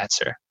giving an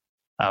answer.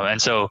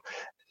 And so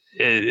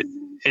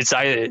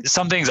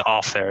something's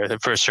off there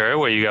for sure,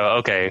 where you go,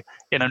 okay,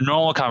 in a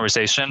normal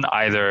conversation,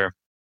 either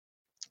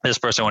this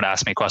person would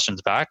ask me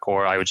questions back,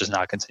 or I would just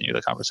not continue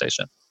the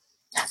conversation.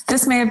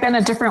 This may have been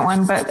a different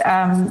one, but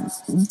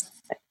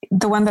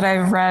the one that I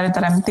read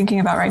that I'm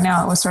thinking about right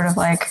now, it was sort of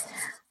like,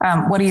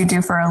 what do you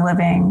do for a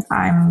living?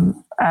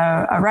 I'm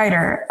a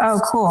writer. Oh,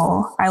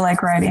 cool. I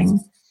like writing.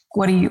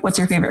 What's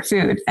your favorite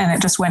food? And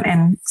it just went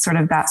in sort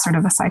of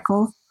a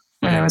cycle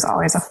where there was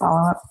always a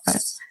follow-up,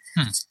 but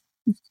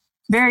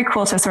very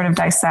cool to sort of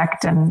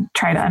dissect and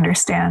try to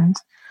understand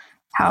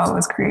how it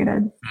was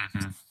created.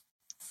 Mm-hmm.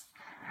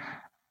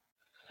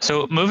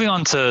 So moving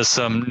on to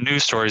some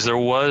news stories, there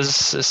was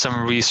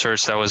some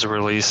research that was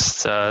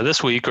released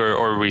this week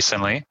or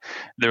recently.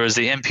 There was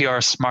the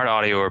NPR Smart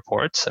Audio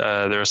Report.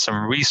 There was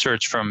some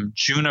research from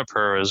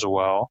Juniper as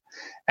well.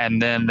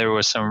 And then there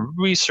was some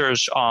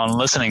research on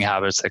listening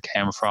habits that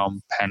came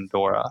from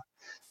Pandora.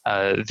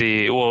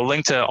 We'll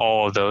link to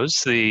all of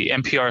those. The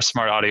NPR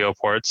Smart Audio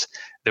Reports,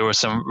 there was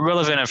some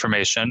relevant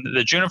information.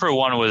 The Juniper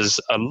one was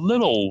a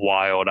little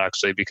wild,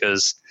 actually,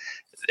 because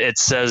it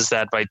says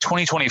that by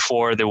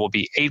 2024, there will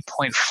be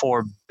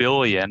 8.4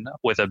 billion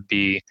with a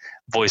B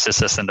voice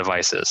assistant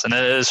devices. And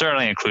it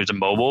certainly includes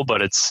mobile,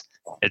 but it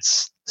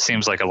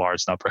seems like a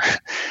large number.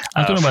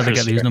 I don't know where they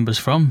get these numbers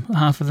from,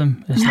 half of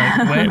them. It's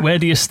like, where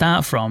do you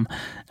start from?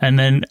 And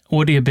then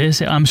what do you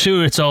base it? I'm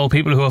sure it's all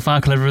people who are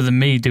far cleverer than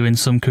me doing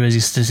some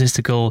crazy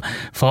statistical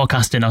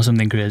forecasting or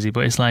something crazy.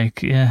 But it's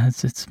like, yeah,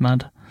 it's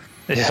mad.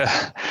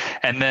 Yeah.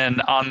 And then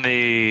on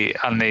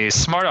the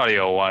smart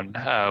audio one,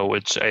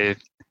 which I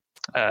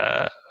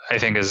I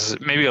think is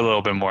maybe a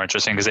little bit more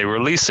interesting because they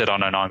release it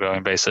on an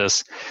ongoing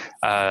basis.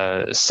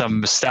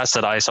 Some stats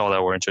that I saw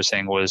that were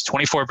interesting was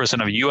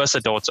 24% of U.S.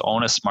 adults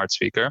own a smart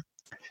speaker.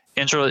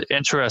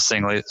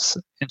 Interestingly,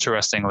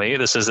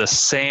 this is the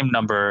same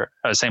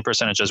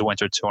percentage as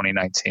winter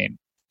 2019.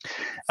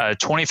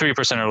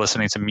 23% are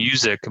listening to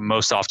music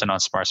most often on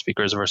smart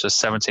speakers versus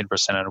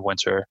 17% in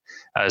winter.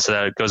 So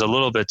that goes a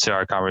little bit to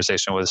our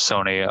conversation with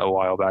Sony a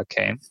while back,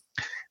 Kane.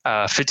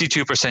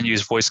 52%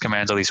 use voice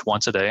commands at least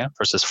once a day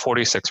versus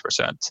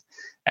 46%.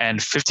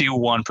 And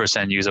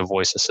 51% use a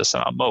voice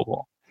assistant on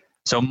mobile.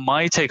 So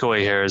my takeaway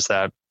here is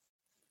that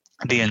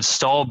the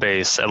install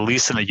base, at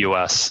least in the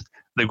US,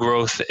 the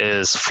growth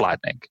is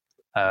flattening.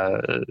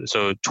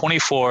 So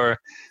 24,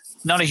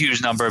 not a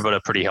huge number, but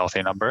a pretty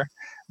healthy number.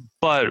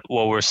 But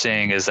what we're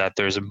seeing is that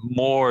there's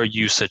more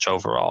usage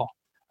overall.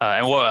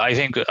 And what I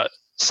think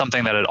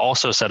something that it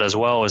also said as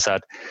well is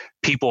that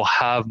people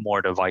have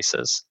more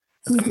devices.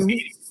 Mm-hmm.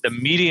 The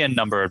median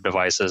number of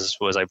devices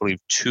was, I believe,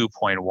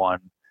 2.1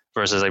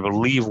 versus, I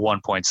believe,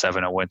 1.7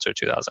 in winter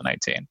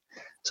 2019.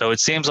 So it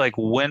seems like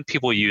when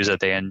people use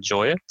it, they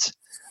enjoy it,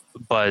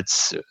 but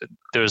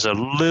there's a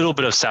little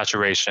bit of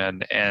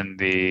saturation in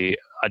the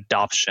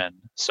adoption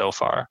so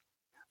far.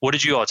 What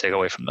did you all take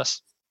away from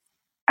this?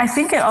 I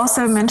think it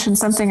also mentioned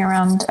something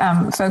around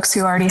folks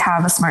who already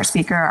have a smart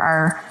speaker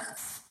are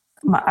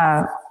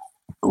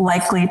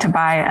likely to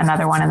buy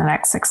another one in the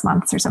next 6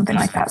 months or something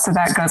like that. So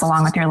that goes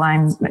along with your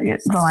the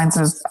lines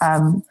of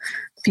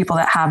people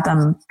that have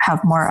them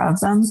have more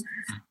of them.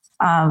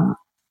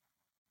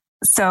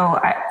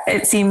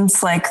 It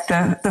seems like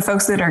the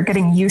folks that are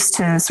getting used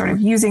to sort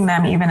of using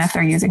them, even if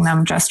they're using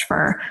them just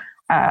for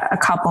a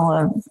couple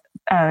of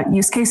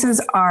use cases,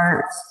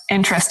 are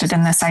interested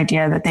in this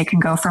idea that they can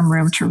go from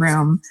room to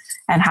room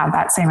and have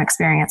that same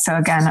experience. So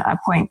again, a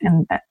point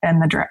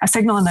a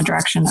signal in the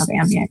direction of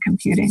ambient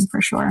computing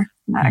for sure,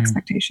 in that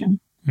expectation.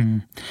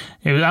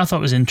 I thought it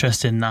was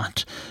interesting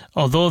that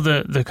although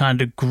the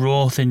kind of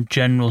growth in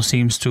general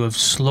seems to have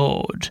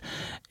slowed,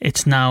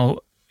 it's now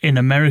in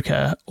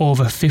America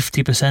over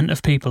 50%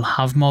 of people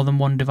have more than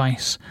one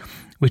device,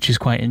 which is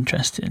quite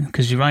interesting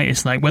because you're right.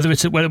 It's like whether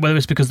it's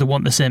because they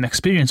want the same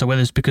experience or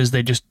whether it's because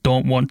they just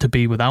don't want to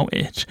be without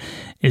it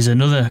is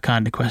another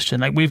kind of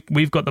question. Like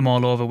we've got them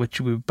all over, which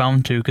we're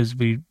bound to because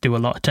we do a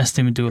lot of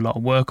testing, we do a lot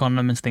of work on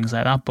them and things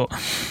like that. But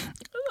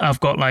I've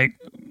got like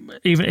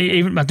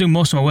even I do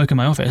most of my work in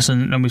my office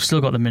and we've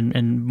still got them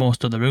in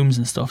most other rooms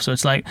and stuff. So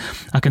it's like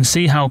I can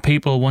see how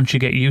people, once you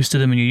get used to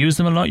them and you use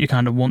them a lot, you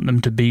kind of want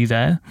them to be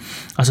there.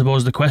 I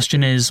suppose the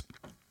question is,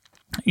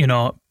 you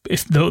know,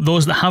 if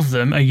those that have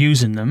them are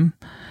using them,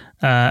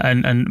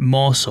 and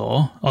more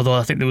so, although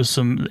I think there was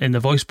some, in the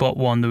VoiceBot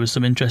one, there was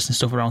some interesting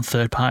stuff around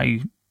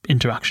third-party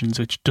interactions,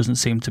 which doesn't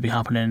seem to be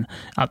happening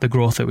at the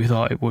growth that we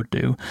thought it would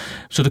do.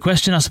 So the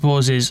question, I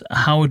suppose, is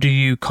how do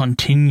you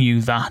continue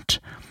that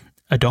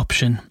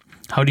adoption?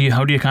 How do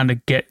you kind of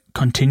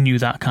continue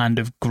that kind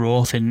of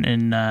growth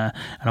and I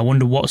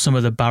wonder what some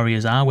of the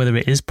barriers are, whether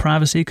it is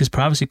privacy, because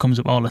privacy comes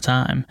up all the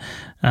time.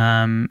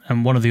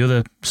 And one of the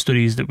other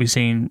studies that we've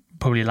seen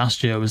probably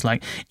last year was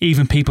like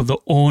even people that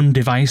own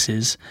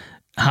devices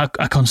are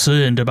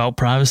concerned about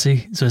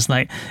privacy. So it's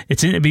like,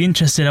 it'd be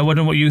interesting. I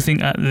wonder what you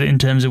think in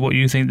terms of what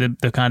you think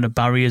the kind of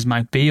barriers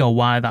might be or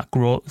why that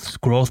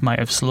growth might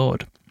have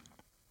slowed.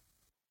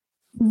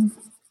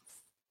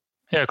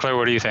 Yeah, Claire,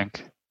 what do you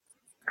think?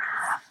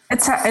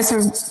 It's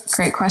a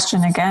great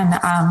question again.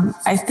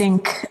 I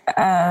think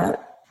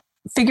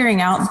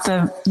figuring out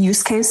the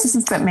use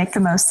cases that make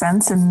the most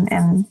sense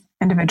in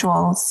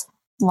individuals'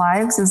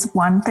 lives is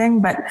one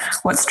thing, but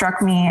what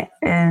struck me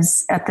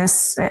is at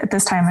this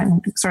time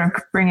and sort of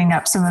bringing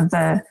up some of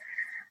the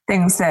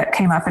things that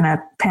came up in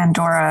a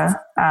Pandora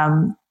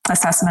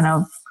assessment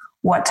of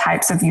what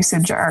types of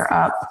usage are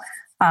up.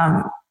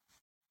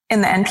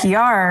 In the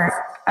NPR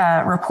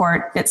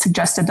report, it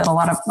suggested that a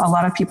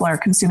lot of people are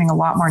consuming a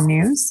lot more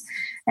news.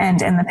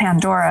 And in the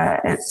Pandora,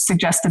 it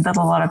suggested that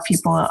a lot of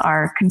people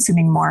are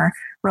consuming more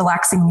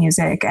relaxing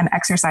music and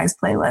exercise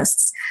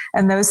playlists.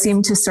 And those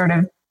seem to sort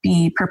of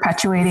be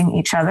perpetuating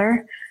each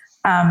other.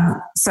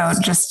 So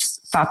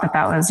just thought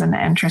that was an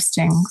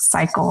interesting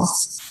cycle.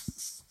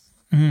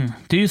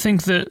 Do you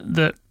think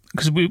that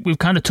because we've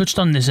kind of touched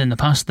on this in the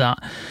past, that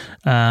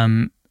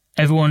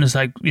everyone is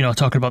like, you know,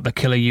 talking about the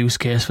killer use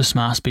case for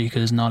smart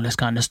speakers and all this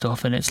kind of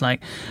stuff. And it's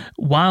like,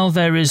 while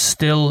there is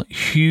still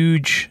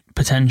huge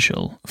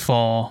potential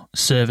for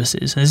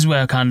services, this is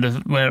where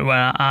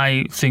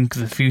I think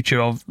the future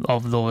of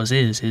those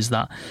is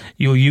that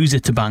you'll use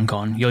it to bank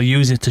on, you'll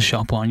use it to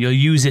shop on, you'll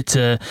use it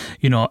to,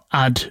 you know,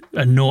 add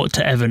a note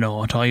to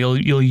Evernote, or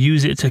you'll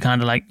use it to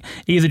kind of like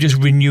either just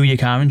renew your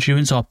car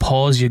insurance or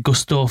pause your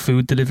Gusto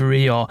food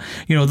delivery, or,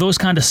 you know, those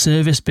kind of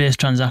service-based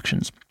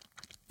transactions.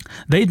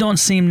 they don't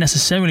seem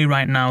necessarily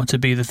right now to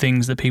be the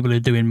things that people are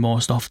doing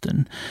most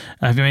often.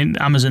 I mean,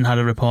 Amazon had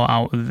a report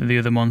out the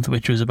other month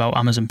which was about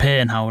Amazon Pay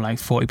and how like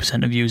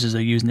 40% of users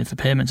are using it for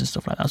payments and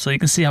stuff like that. So you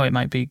can see how it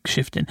might be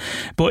shifting.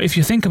 But if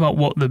you think about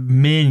what the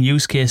main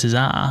use cases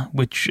are,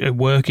 which are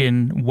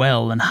working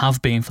well and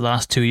have been for the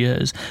last 2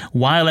 years,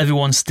 while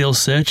everyone's still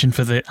searching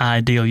for the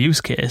ideal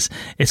use case,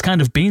 it's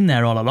kind of been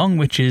there all along,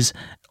 which is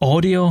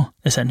audio,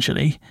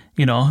 essentially.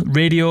 You know,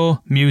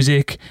 radio,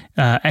 music,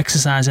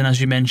 exercising,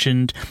 as you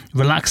mentioned,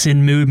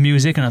 relaxing mood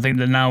music. And I think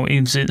that now,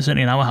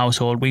 certainly in our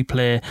household, we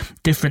play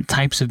different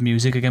types of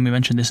music. Again, we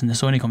mentioned this in the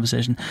Sony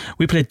conversation.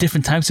 We play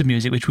different types of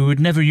music, which we would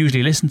never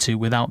usually listen to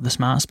without the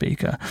smart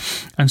speaker.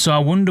 And so I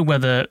wonder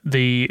whether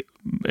the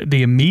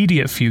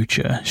immediate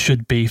future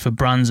should be for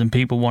brands and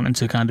people wanting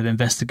to kind of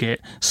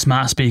investigate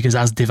smart speakers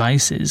as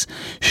devices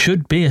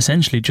should be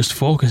essentially just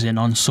focusing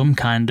on some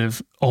kind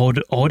of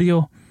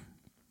audio.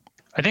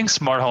 I think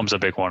smart home's a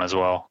big one as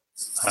well.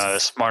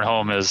 Smart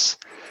home is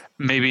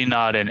maybe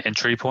not an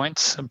entry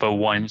point, but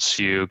once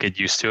you get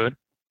used to it,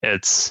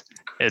 it's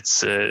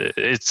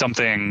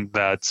something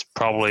that's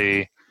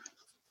probably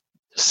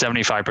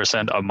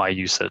 75% of my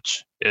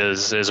usage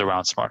is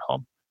around smart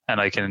home.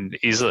 And I can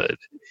easily,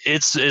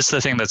 it's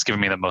the thing that's given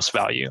me the most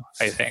value,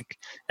 I think,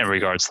 in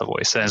regards to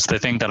voice. And it's the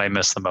thing that I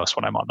miss the most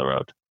when I'm on the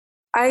road.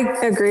 I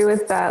agree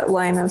with that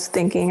line of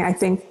thinking. I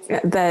think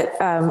that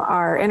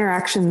our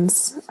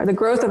interactions, or the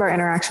growth of our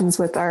interactions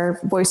with our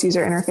voice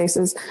user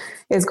interfaces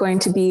is going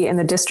to be in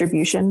the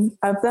distribution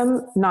of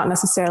them, not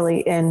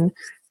necessarily in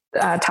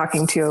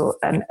talking to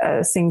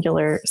a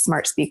singular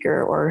smart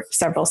speaker or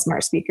several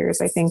smart speakers.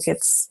 I think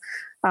it's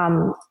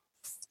an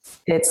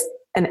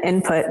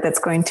input that's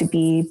going to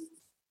be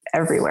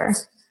everywhere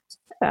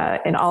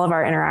in all of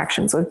our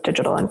interactions with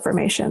digital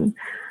information.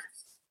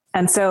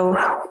 And so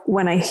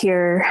when I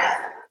hear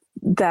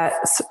that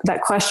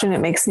question,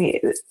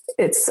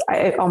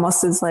 it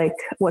almost is like,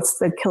 what's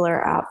the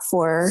killer app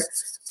for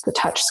the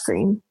touch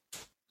screen?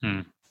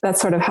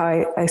 That's sort of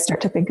how I start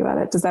to think about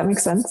it. Does that make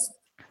sense?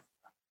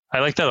 I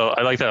like that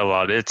a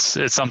lot. It's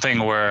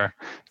something where,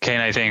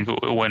 Kane, I think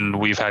when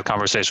we've had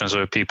conversations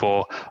with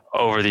people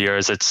over the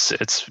years,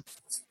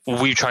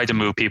 we tried to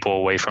move people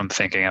away from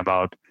thinking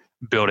about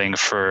building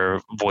for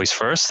voice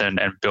first and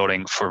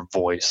building for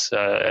voice.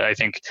 I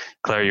think,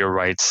 Claire, you're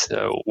right.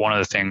 One of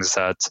the things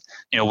that,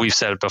 we've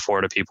said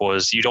before to people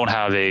is you don't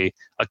have a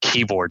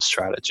keyboard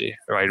strategy,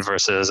 right?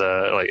 Versus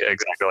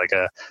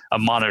a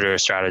monitor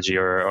strategy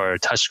or a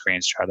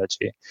touchscreen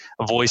strategy.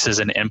 A voice is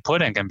an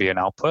input and can be an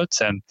output,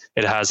 and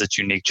it has its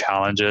unique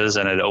challenges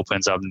and it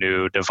opens up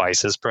new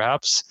devices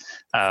perhaps.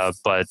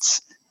 But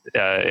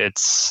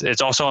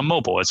it's also on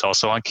mobile. It's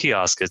also on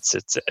kiosk.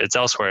 It's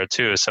elsewhere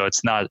too. So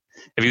it's not,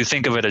 if you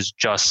think of it as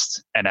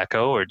just an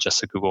Echo or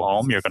just a Google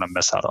Home, you're going to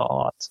miss out a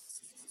lot.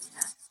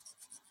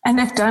 And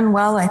if done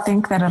well, I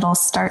think that it'll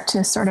start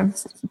to sort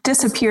of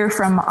disappear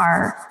from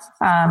our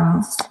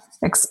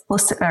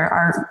explicit or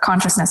our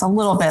consciousness a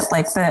little bit,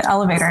 like the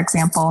elevator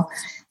example.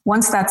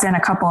 Once that's in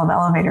a couple of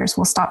elevators,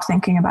 we'll stop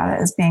thinking about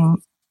it as being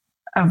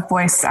a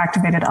voice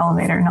activated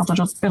elevator, and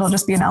it'll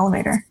just be an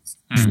elevator.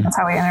 That's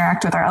how we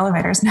interact with our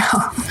elevators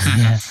now.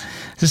 Yeah.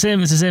 It's the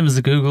same as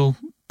the Google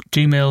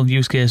Gmail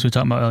use case we were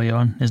talking about earlier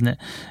on, isn't it?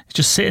 It's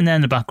just sitting there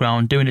in the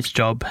background, doing its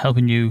job,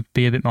 helping you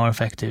be a bit more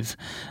effective,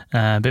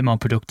 a bit more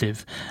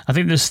productive. I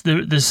think there's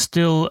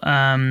still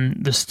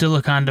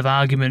a kind of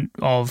argument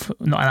of,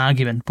 not an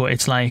argument, but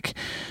it's like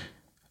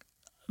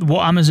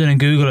what Amazon and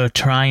Google are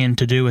trying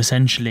to do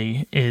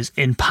essentially is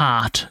in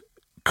part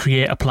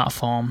create a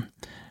platform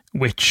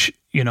which,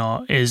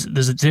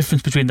 there's a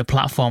difference between the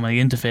platform and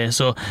the interface.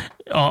 So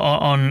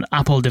on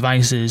Apple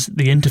devices,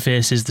 the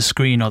interface is the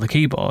screen or the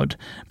keyboard,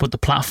 but the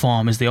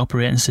platform is the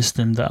operating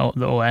system, the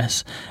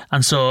OS.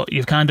 And so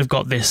you've kind of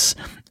got this,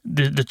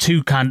 there's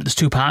two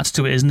parts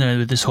to it, isn't there,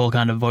 with this whole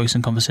kind of voice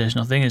and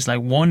conversational thing. It's like,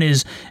 one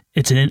is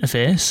it's an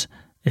interface.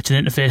 It's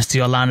an interface to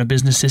your line of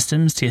business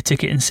systems, to your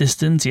ticketing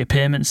system, to your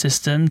payment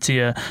system, to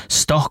your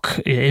stock,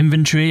 your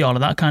inventory, all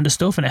of that kind of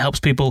stuff. And it helps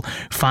people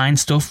find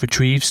stuff,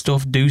 retrieve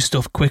stuff, do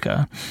stuff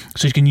quicker.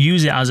 So you can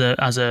use it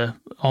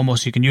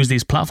you can use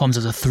these platforms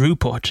as a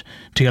throughput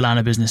to your line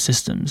of business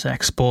systems,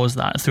 expose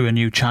that through a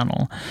new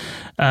channel.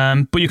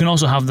 But you can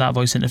also have that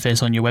voice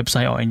interface on your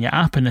website or in your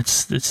app, and it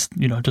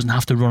doesn't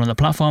have to run on the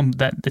platform.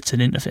 It's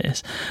an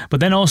interface. But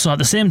then also at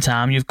the same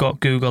time, you've got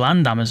Google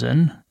and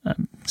Amazon,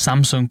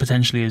 Samsung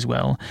potentially as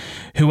well,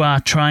 who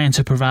are trying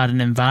to provide an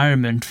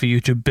environment for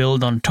you to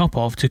build on top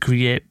of to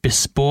create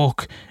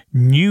bespoke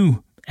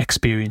new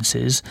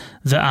experiences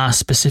that are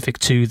specific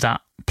to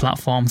that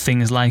platform.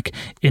 Things like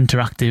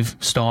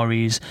interactive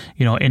stories,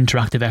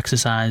 interactive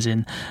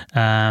exercising,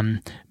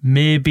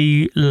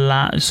 maybe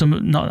I was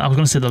going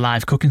to say the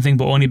live cooking thing,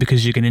 but only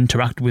because you can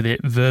interact with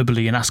it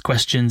verbally and ask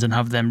questions and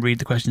have them read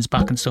the questions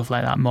back and stuff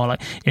like that, more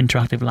like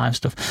interactive live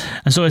stuff.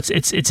 And so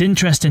it's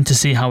interesting to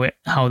see how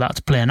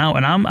that's playing out.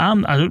 And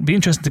I'd be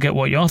interested to get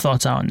what your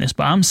thoughts are on this,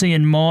 but I'm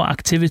seeing more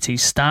activity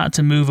start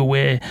to move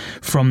away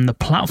from the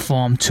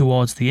platform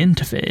towards the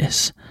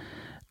interface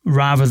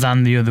rather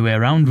than the other way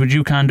around. Would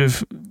you kind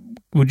of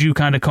Would you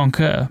kind of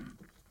concur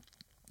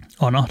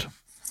or not?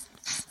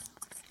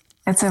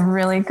 It's a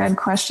really good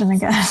question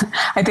again.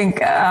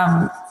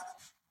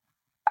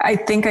 I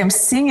think I'm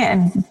seeing it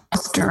in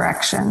both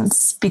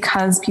directions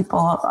because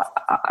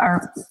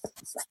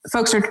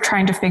folks are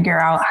trying to figure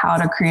out how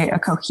to create a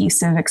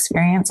cohesive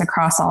experience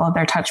across all of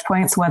their touch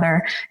points,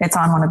 whether it's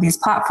on one of these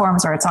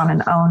platforms or it's on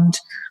an owned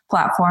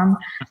platform.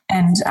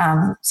 And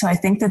so I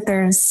think that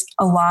there's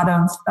a lot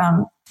of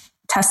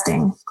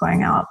testing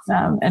going out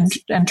and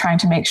trying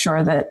to make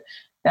sure that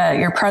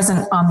you're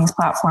present on these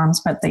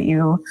platforms, but that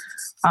you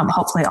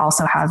hopefully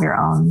also have your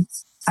own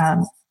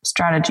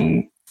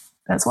strategy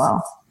as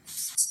well.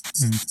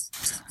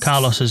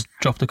 Carlos has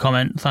dropped a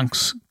comment.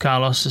 Thanks,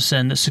 Carlos, is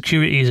saying that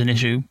security is an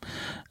issue.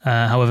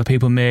 However,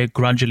 people may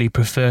gradually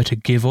prefer to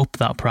give up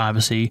that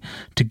privacy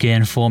to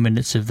gain 4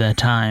 minutes of their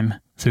time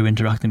through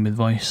interacting with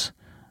voice.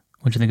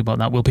 What do you think about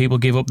that? Will people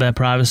give up their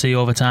privacy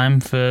over time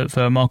for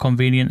a more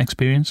convenient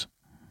experience?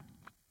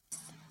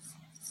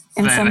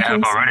 In some cases,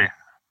 have already.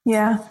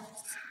 Yeah.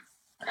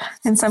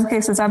 In some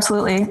cases,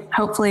 absolutely.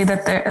 Hopefully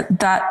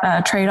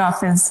that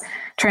trade-off is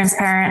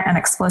transparent and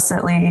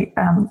explicitly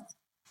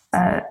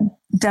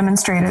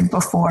demonstrated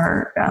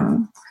before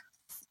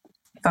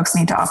folks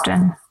need to opt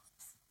in.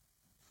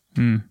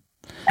 And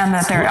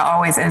that there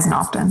always is an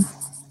opt-in.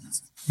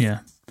 Yeah.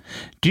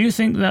 Do you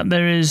think that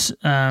there is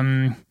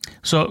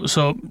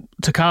so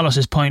to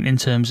Carlos's point in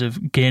terms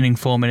of gaining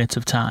 4 minutes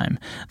of time,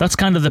 that's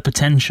kind of the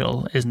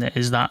potential, isn't it?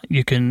 Is that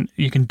you can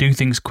do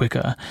things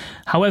quicker.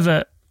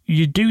 However,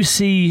 you do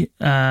see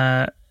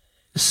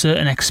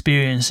certain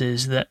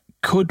experiences that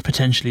could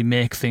potentially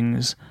make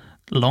things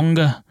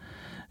longer.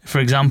 For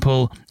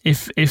example,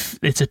 if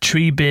it's a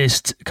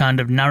tree-based kind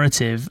of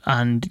narrative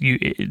and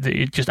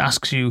it just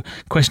asks you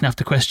question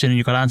after question and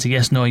you've got to answer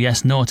yes,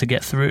 no to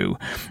get through.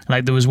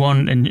 Like there was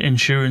one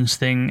insurance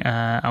thing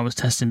I was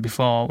testing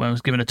before when I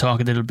was giving a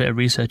talk. I did a bit of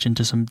research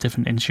into some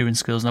different insurance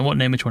skills, and I won't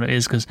name which one it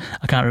is because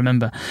I can't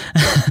remember.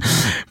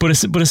 but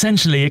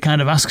essentially, it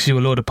kind of asks you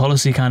a load of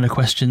policy kind of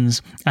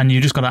questions, and you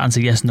just got to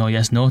answer yes,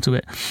 no to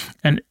it.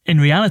 And in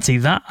reality,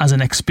 that as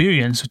an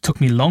experience took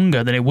me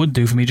longer than it would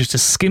do for me just to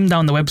skim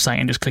down the website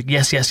and just click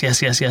yes.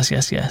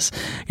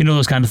 You know,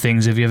 those kind of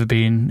things. Have you ever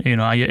been,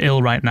 are you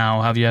ill right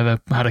now? Have you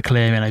ever had a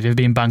claim in? Have you ever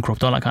been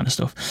bankrupt? All that kind of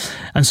stuff.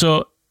 And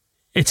so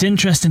it's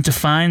interesting to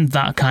find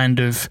that kind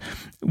of,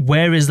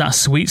 where is that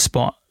sweet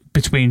spot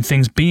between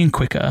things being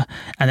quicker,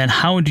 and then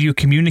how do you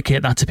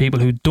communicate that to people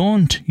who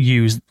don't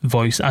use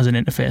voice as an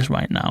interface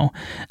right now?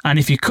 And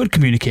if you could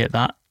communicate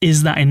that,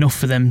 is that enough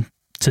for them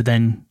to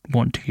then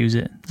want to use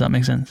it? Does that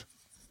make sense?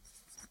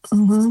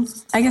 Mm-hmm.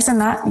 I guess in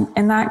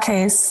that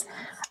case,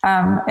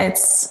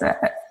 it's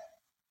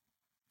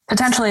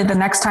potentially the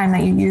next time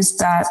that you use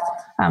that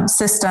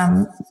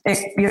system,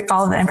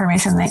 all of the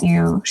information that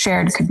you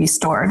shared could be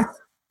stored,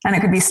 and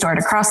it could be stored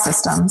across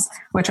systems,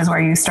 which is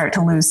where you start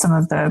to lose some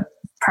of the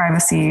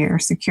privacy or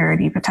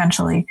security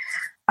potentially.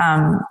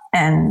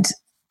 And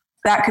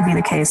that could be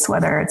the case,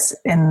 whether it's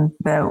in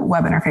the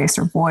web interface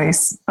or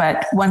voice.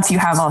 But once you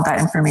have all of that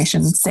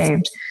information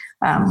saved,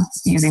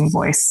 using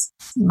voice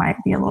might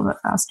be a little bit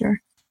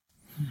faster.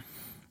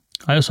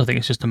 I also think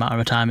it's just a matter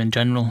of time in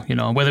general,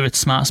 whether it's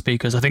smart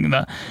speakers. I think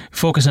that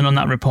focusing on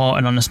that report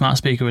and on the smart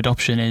speaker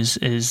adoption is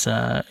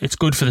it's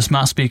good for the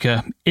smart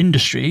speaker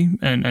industry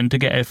and to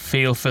get a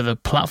feel for the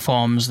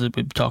platforms that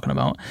we're talking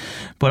about.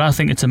 But I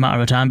think it's a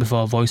matter of time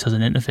before voice as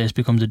an interface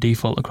becomes a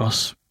default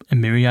across a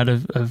myriad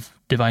of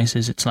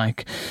devices. It's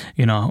like,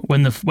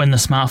 when the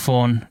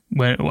smartphone,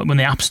 when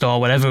the App Store,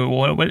 whatever,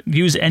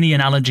 use any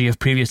analogy of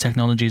previous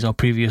technologies or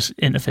previous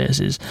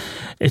interfaces,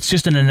 it's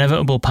just an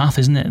inevitable path,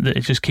 isn't it? That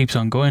it just keeps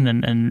on going,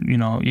 and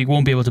you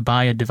won't be able to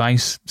buy a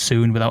device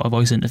soon without a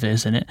voice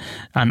interface in it,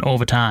 and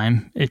over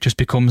time it just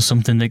becomes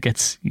something that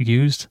gets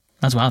used.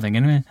 That's what I think,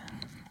 anyway.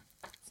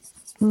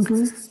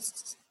 Mm-hmm.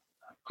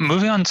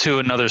 Moving on to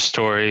another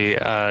story,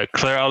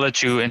 Claire, I'll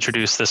let you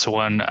introduce this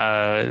one,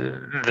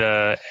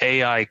 the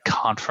AI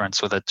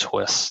conference with a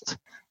twist.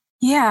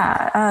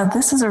 Yeah,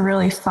 this is a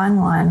really fun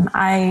one.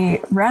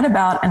 I read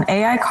about an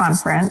AI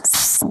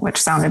conference, which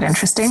sounded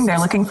interesting. They're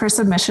looking for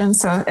submissions.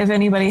 So if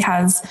anybody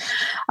has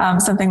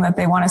something that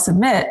they want to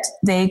submit,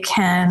 they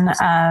can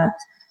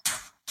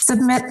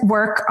submit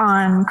work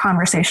on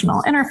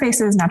conversational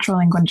interfaces, natural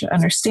language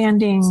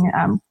understanding,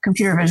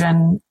 computer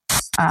vision,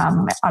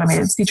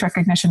 automated speech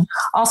recognition,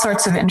 all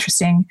sorts of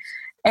interesting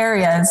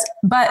areas.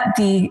 But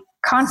the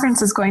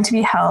conference is going to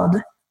be held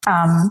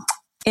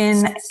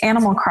in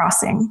Animal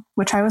Crossing,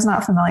 which I was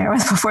not familiar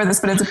with before this,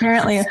 but it's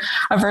apparently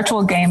a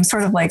virtual game,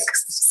 sort of like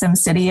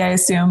SimCity, I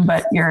assume,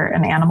 but you're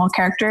an animal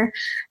character.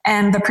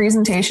 And the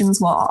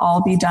presentations will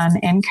all be done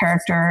in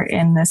character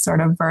in this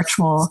sort of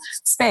virtual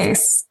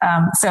space.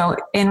 So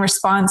in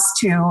response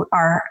to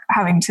our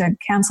having to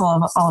cancel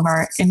all of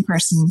our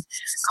in-person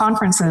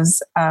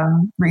conferences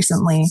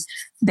recently,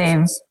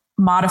 they've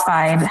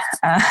modified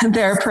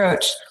their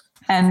approach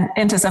and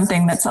into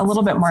something that's a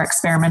little bit more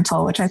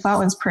experimental, which I thought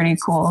was pretty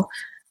cool.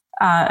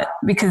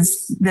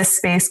 Because this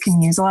space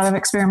can use a lot of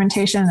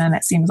experimentation, and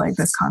it seems like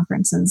this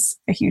conference is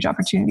a huge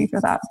opportunity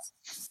for that.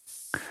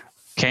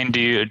 Kane,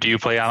 do you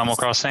play Animal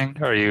Crossing?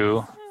 Are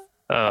you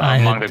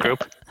among the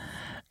group?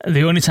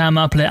 The only time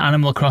I play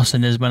Animal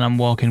Crossing is when I'm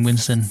walking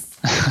Winston.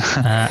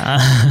 And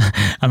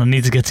I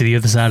need to get to the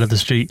other side of the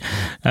street.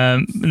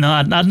 No,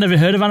 I'd never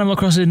heard of Animal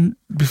Crossing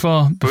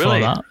before really?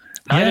 that.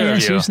 Neither yeah, of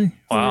you? Seriously.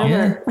 Wow.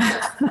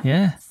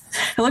 Yeah.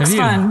 It looks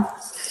fun.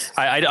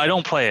 I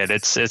don't play it.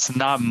 It's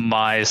not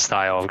my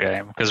style of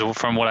game, because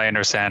from what I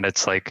understand,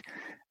 it's like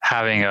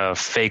having a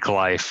fake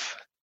life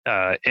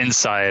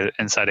inside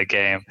a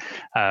game,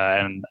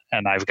 and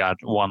I've got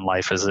one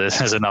life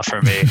is enough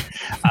for me.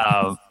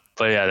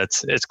 But yeah,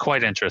 it's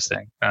quite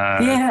interesting.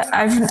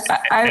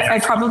 I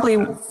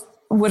probably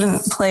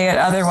wouldn't play it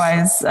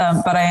otherwise,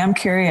 but I am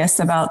curious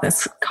about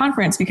this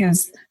conference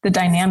because the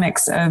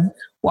dynamics of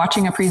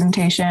watching a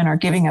presentation or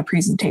giving a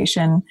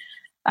presentation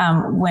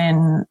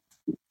when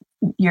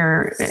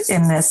you're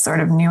in this sort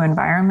of new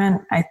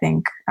environment, I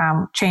think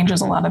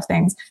changes a lot of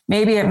things.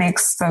 Maybe it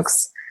makes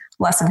folks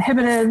less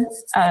inhibited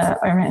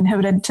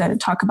to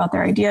talk about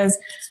their ideas.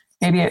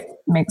 Maybe it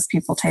makes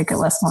people take it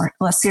less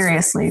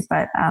seriously,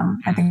 but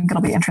I think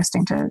it'll be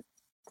interesting to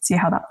see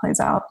how that plays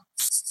out.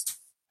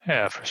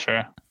 Yeah, for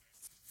sure.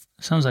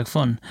 Sounds like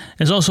fun.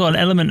 There's also an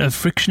element of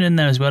friction in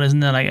there as well,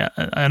 isn't there? Like,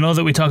 I know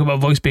that we talk about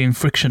voice being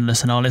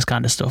frictionless and all this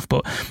kind of stuff,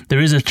 but there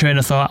is a train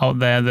of thought out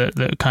there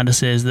that kind of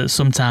says that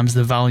sometimes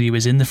the value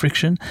is in the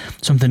friction,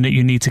 something that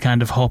you need to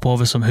kind of hop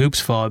over some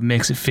hoops for. It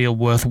makes it feel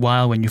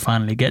worthwhile when you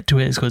finally get to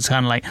it. So it's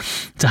kind of like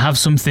to have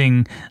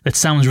something that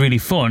sounds really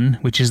fun,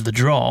 which is the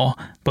draw,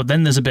 but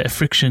then there's a bit of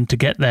friction to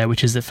get there,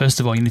 which is that first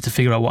of all, you need to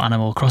figure out what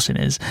Animal Crossing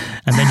is,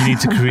 and then you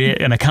need to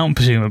create an account,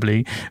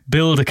 presumably,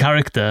 build a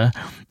character,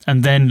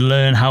 and then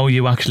learn how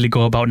you actually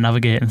go about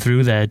navigating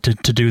through there to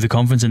do the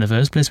conference in the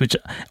first place, which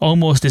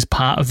almost is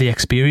part of the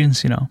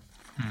experience, you know.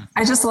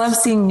 I just love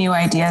seeing new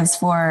ideas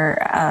for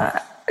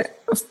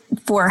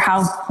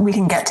how we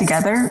can get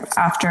together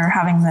after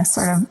having this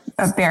sort of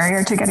a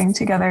barrier to getting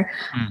together.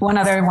 One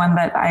other one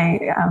that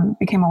I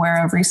became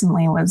aware of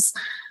recently was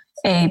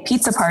a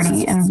pizza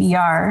party in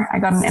VR. I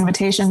got an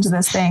invitation to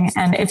this thing,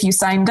 and if you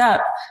signed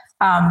up,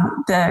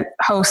 the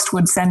host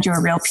would send you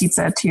a real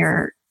pizza to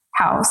your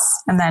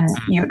house, and then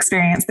you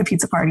experience the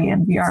pizza party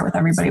in VR with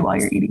everybody while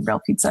you're eating real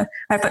pizza.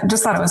 I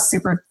just thought it was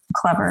super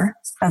clever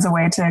as a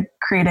way to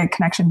create a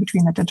connection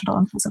between the digital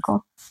and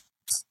physical.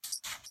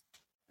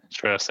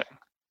 Interesting.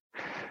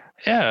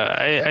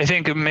 Yeah, I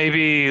think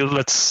maybe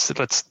let's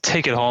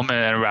take it home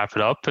and wrap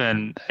it up.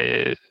 And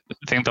I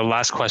think the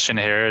last question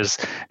here is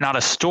not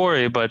a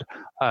story, but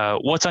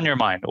what's on your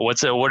mind?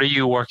 What are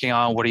you working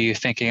on? What are you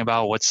thinking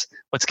about? What's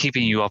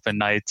keeping you up at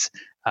night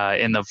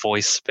in the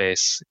voice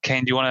space?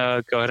 Kane, do you want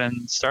to go ahead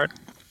and start?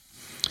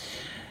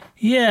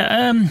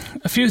 Yeah,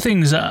 a few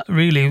things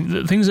really.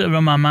 The things that are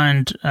on my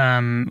mind.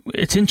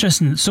 It's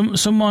interesting.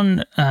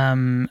 Someone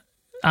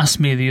asked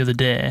me the other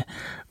day,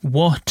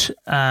 what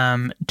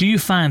do you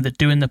find that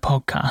doing the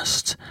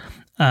podcast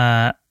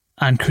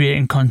and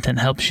creating content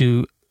helps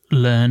you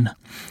learn?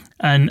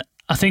 And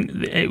I think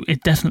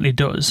it definitely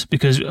does,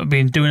 because I've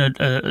been doing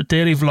a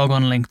daily vlog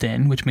on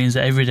LinkedIn, which means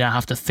that every day I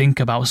have to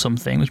think about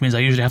something, which means I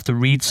usually have to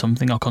read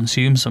something or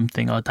consume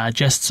something or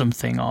digest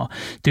something or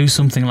do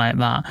something like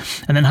that.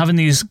 And then having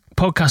these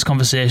podcast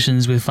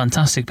conversations with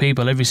fantastic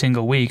people every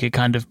single week, it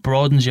kind of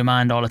broadens your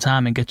mind all the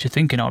time and gets you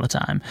thinking all the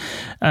time.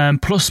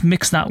 Plus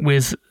mix that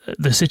with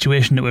the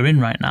situation that we're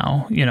in right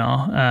now, you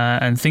know,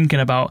 and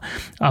thinking about,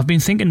 I've been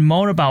thinking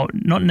more about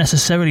not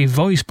necessarily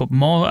voice, but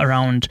more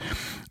around,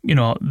 you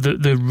know,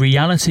 the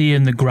reality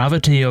and the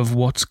gravity of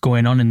what's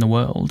going on in the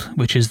world,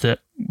 which is that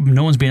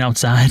no one's been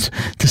outside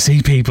to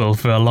see people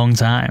for a long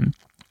time.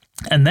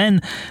 And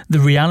then the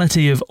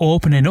reality of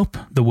opening up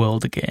the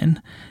world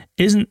again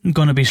isn't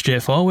going to be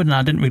straightforward, and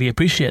I didn't really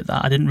appreciate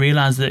that. I didn't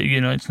realize that,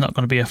 you know, it's not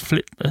going to be a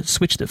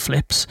switch that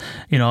flips.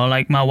 You know,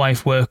 like my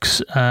wife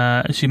works,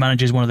 she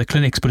manages one of the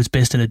clinics, but it's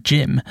based in a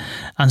gym,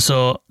 and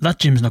so that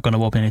gym's not going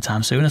to open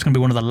anytime soon. It's going to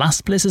be one of the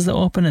last places that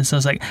open, and so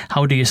it's like,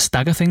 how do you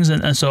stagger things?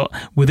 And so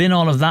within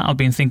all of that, I've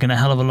been thinking a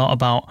hell of a lot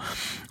about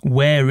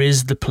where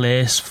is the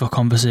place for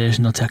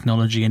conversational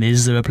technology, and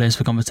is there a place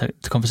for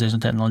conversational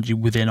technology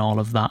within all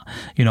of that,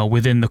 you know,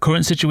 within the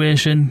current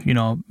situation, you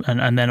know,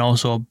 and then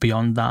also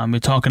beyond that. And we're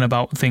talking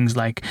about things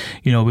like,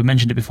 you know, we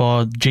mentioned it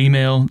before,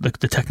 Gmail,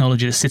 the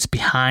technology that sits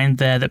behind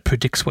there that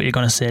predicts what you're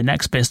going to say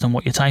next based on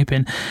what you're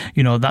typing,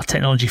 you know, that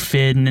technology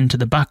fading into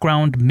the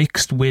background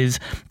mixed with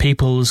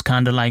people's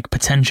kind of like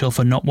potential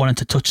for not wanting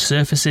to touch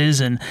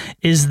surfaces, and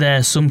is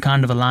there some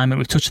kind of alignment?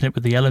 We're touching it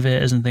with the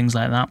elevators and things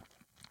like that.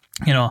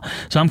 You know,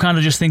 so I'm kind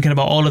of just thinking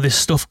about all of this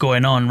stuff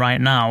going on right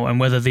now,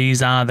 and whether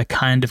these are the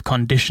kind of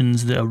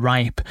conditions that are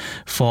ripe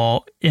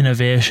for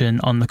innovation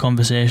on the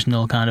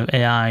conversational kind of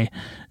AI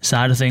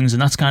side of things.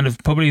 And that's kind of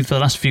probably for the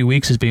last few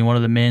weeks has been one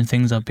of the main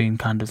things I've been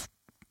kind of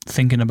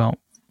thinking about.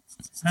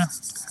 Yeah.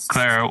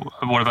 Claire,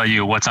 what about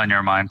you? What's on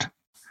your mind?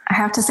 I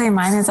have to say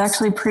mine is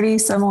actually pretty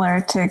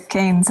similar to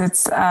Kane's.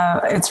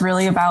 It's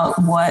really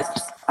about what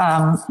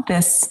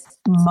this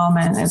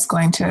moment is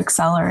going to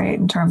accelerate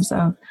in terms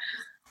of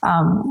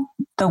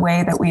the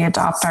way that we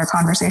adopt our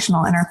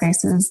conversational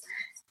interfaces.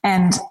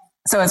 And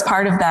So as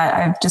part of that,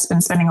 I've just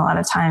been spending a lot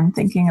of time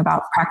thinking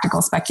about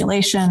practical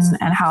speculation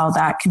and how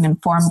that can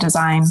inform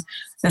design.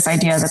 This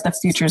idea that the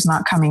future is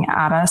not coming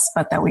at us,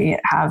 but that we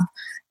have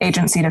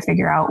agency to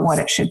figure out what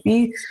it should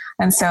be.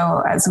 And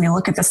so as we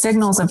look at the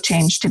signals of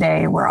change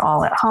today, we're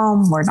all at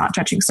home, we're not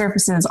touching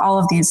surfaces, all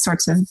of these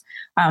sorts of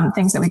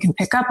things that we can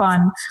pick up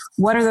on.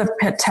 What are the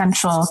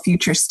potential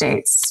future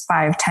states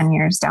 5-10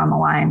 years down the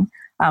line,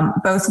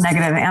 both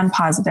negative and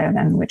positive,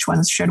 and which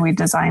ones should we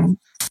design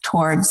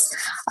towards?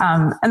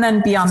 And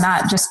then beyond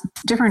that, just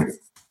different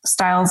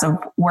styles of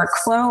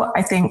workflow.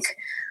 I think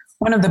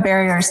one of the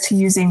barriers to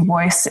using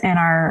voice in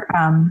our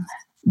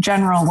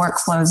general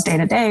workflows day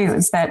to day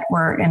is that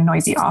we're in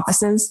noisy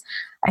offices.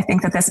 I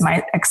think that this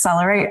might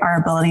accelerate our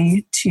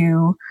ability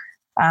to,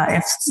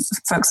 if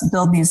folks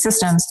build these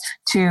systems,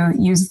 to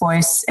use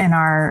voice in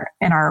our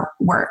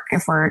work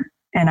if we're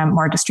in a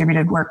more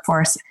distributed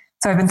workforce.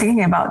 So I've been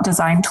thinking about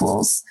design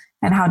tools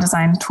and how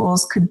design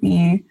tools could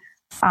be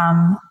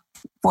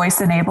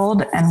voice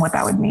enabled and what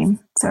that would mean.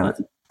 So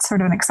it's sort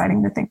of an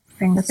exciting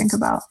thing to think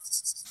about.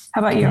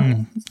 How about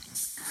you?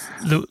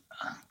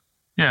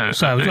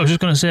 So I was just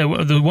going to say,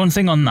 the one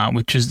thing on that,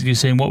 which is you're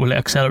saying what will it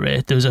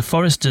accelerate? There was a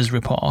Forrester's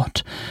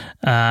report,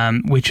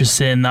 which is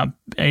saying that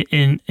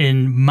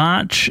in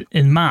March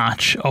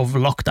of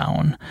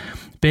lockdown,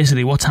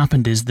 basically what's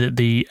happened is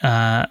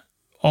that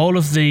all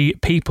of the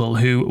people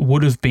who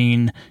would have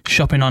been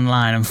shopping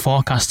online and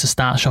forecast to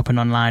start shopping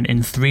online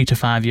in 3 to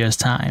 5 years'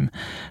 time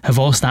have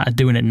all started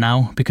doing it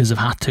now because they've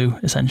had to,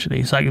 essentially.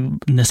 It's like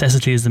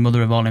necessity is the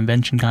mother of all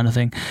invention kind of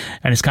thing.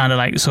 And it's kind of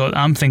like, so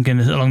I'm thinking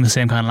along the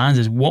same kind of lines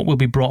is what will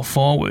be brought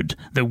forward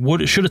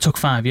that should have took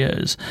 5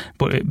 years,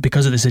 but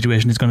because of the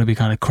situation, it's going to be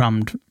kind of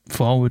crammed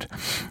forward.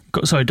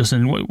 Sorry,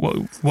 Dustin,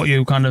 what are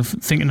you kind of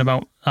thinking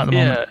about at the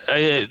moment?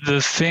 Yeah,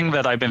 the thing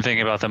that I've been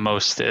thinking about the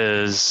most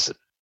is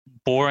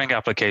boring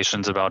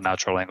applications about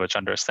natural language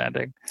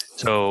understanding.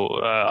 So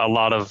a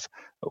lot of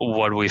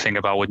what we think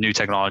about with new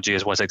technology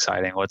is what's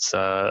exciting, what's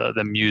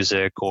the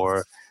music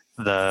or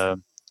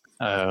the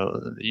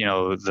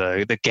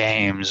the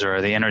games or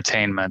the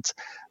entertainment.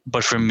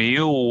 But for me,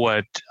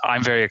 what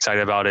I'm very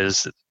excited about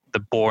is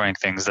the boring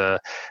things, the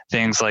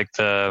things like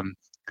as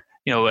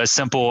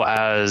simple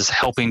as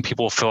helping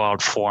people fill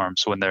out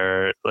forms when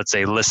they're, let's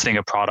say, listing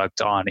a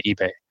product on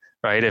eBay.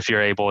 Right? If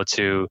you're able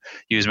to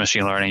use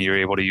machine learning, you're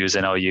able to use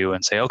NLU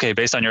and say, okay,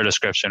 based on your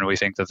description, we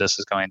think that this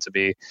is going to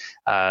be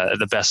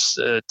the best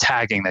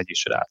tagging that you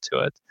should add to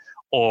it.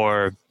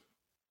 Or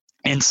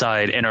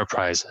inside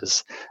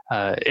enterprises,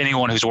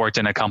 anyone who's worked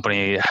in a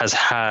company has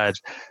had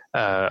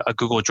a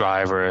Google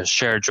Drive or a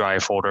shared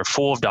drive folder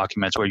full of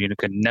documents where you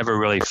can never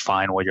really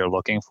find what you're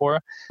looking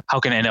for. How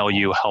can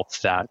NLU help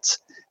that?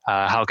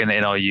 How can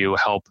NLU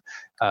help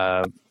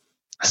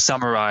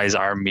summarize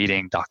our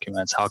meeting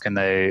documents? How can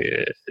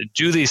they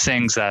do these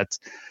things that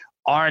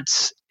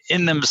aren't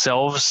in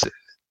themselves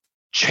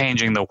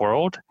changing the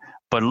world,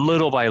 but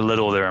little by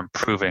little they're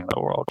improving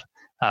the world?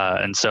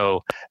 And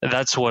so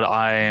that's what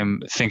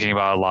I'm thinking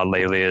about a lot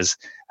lately is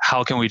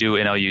how can we do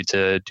NLU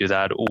to do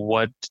that?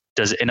 What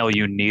does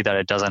NLU need that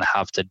it doesn't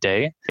have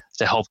today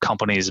to help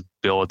companies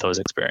build those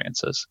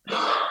experiences?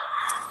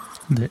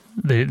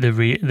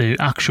 The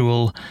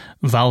actual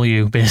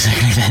value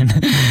basically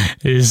then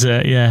is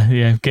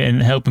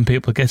helping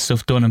people get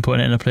stuff done and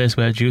putting it in a place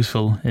where it's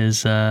useful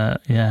is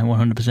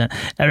 100%.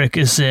 Eric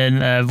is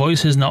saying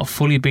voice has not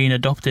fully been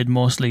adopted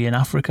mostly in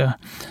Africa,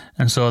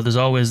 and so there's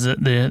always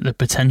the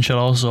potential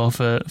also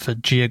for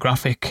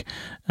geographic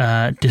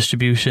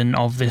distribution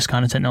of this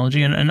kind of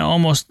technology and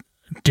almost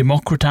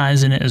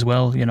democratizing it as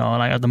well.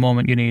 Like at the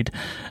moment you need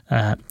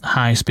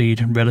high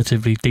speed,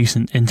 relatively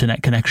decent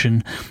internet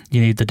connection, you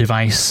need the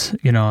device,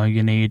 you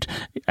need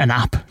an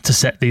app to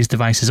set these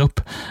devices up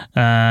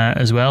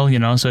as well,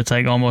 so it's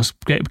like almost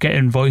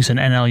getting voice and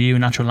NLU,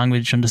 natural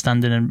language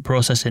understanding and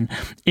processing,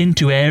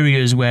 into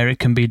areas where it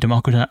can be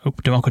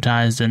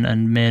democratized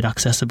and made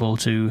accessible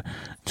to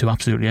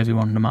absolutely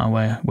everyone, no matter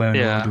where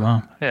in the world you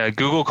are. Yeah,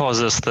 Google calls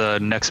this the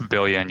next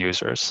billion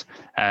users.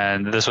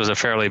 And this was a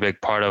fairly big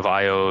part of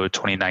I/O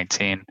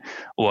 2019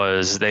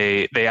 was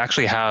they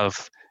actually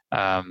have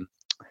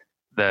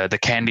the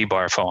candy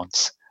bar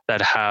phones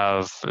that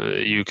have,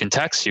 you can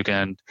text, you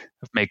can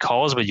make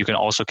calls, but you can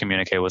also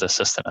communicate with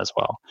Assistant as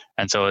well.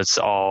 And so it's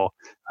all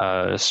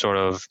sort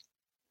of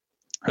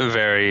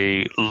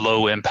very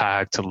low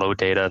impact, low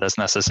data that's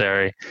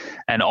necessary.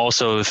 And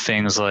also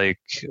things like,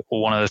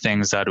 one of the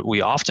things that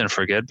we often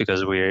forget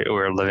because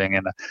we're living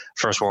in a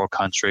first world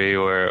country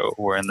or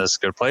we're in this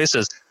good place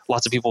is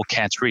lots of people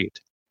can't read.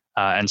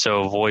 And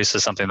so voice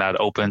is something that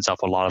opens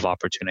up a lot of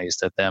opportunities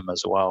to them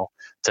as well,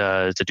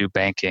 to do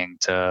banking,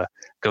 to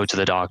go to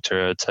the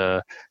doctor,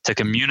 to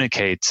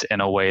communicate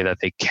in a way that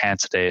they can't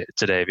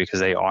today because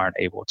they aren't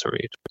able to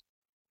read.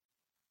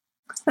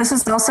 This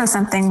is also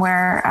something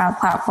where a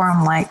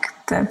platform like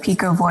the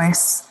Pico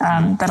Voice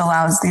that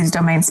allows these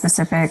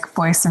domain-specific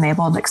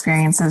voice-enabled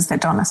experiences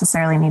that don't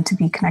necessarily need to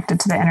be connected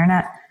to the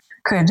internet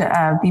could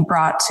be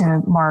brought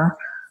to more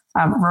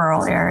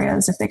rural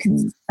areas if they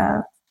can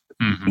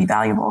be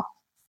valuable.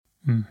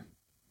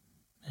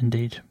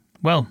 Indeed.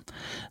 Well,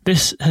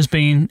 this has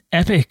been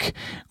epic.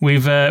 We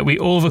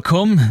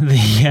overcome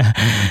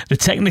the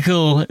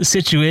technical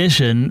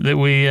situation that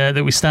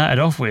we started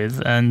off with,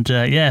 and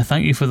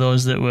thank you for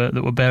those that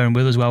were bearing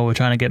with us while we were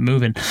trying to get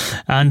moving,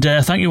 and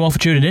thank you all for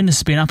tuning in. This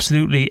has been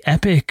absolutely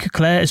epic,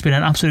 Claire. It's been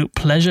an absolute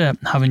pleasure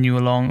having you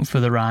along for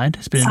the ride.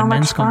 It's been an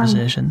immense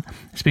conversation.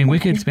 It's been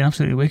wicked. It's been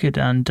absolutely wicked,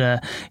 and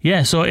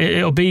so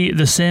it'll be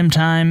the same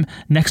time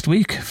next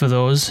week for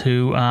those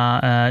who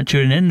are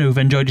tuning in, who've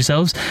enjoyed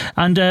yourselves,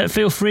 and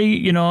feel free.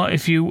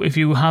 If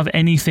you have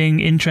anything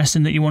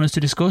interesting that you want us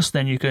to discuss,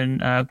 then you can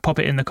pop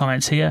it in the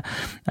comments here,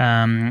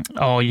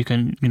 or you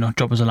can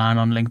drop us a line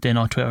on LinkedIn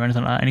or Twitter or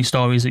anything like that. Any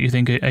stories that you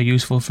think are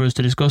useful for us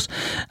to discuss,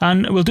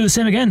 and we'll do the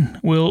same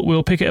again.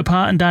 We'll pick it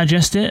apart and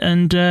digest it,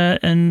 and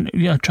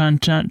try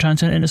and turn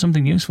it into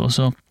something useful.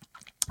 So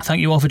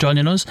thank you all for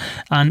joining us,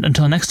 and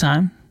until next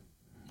time,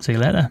 see you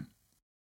later.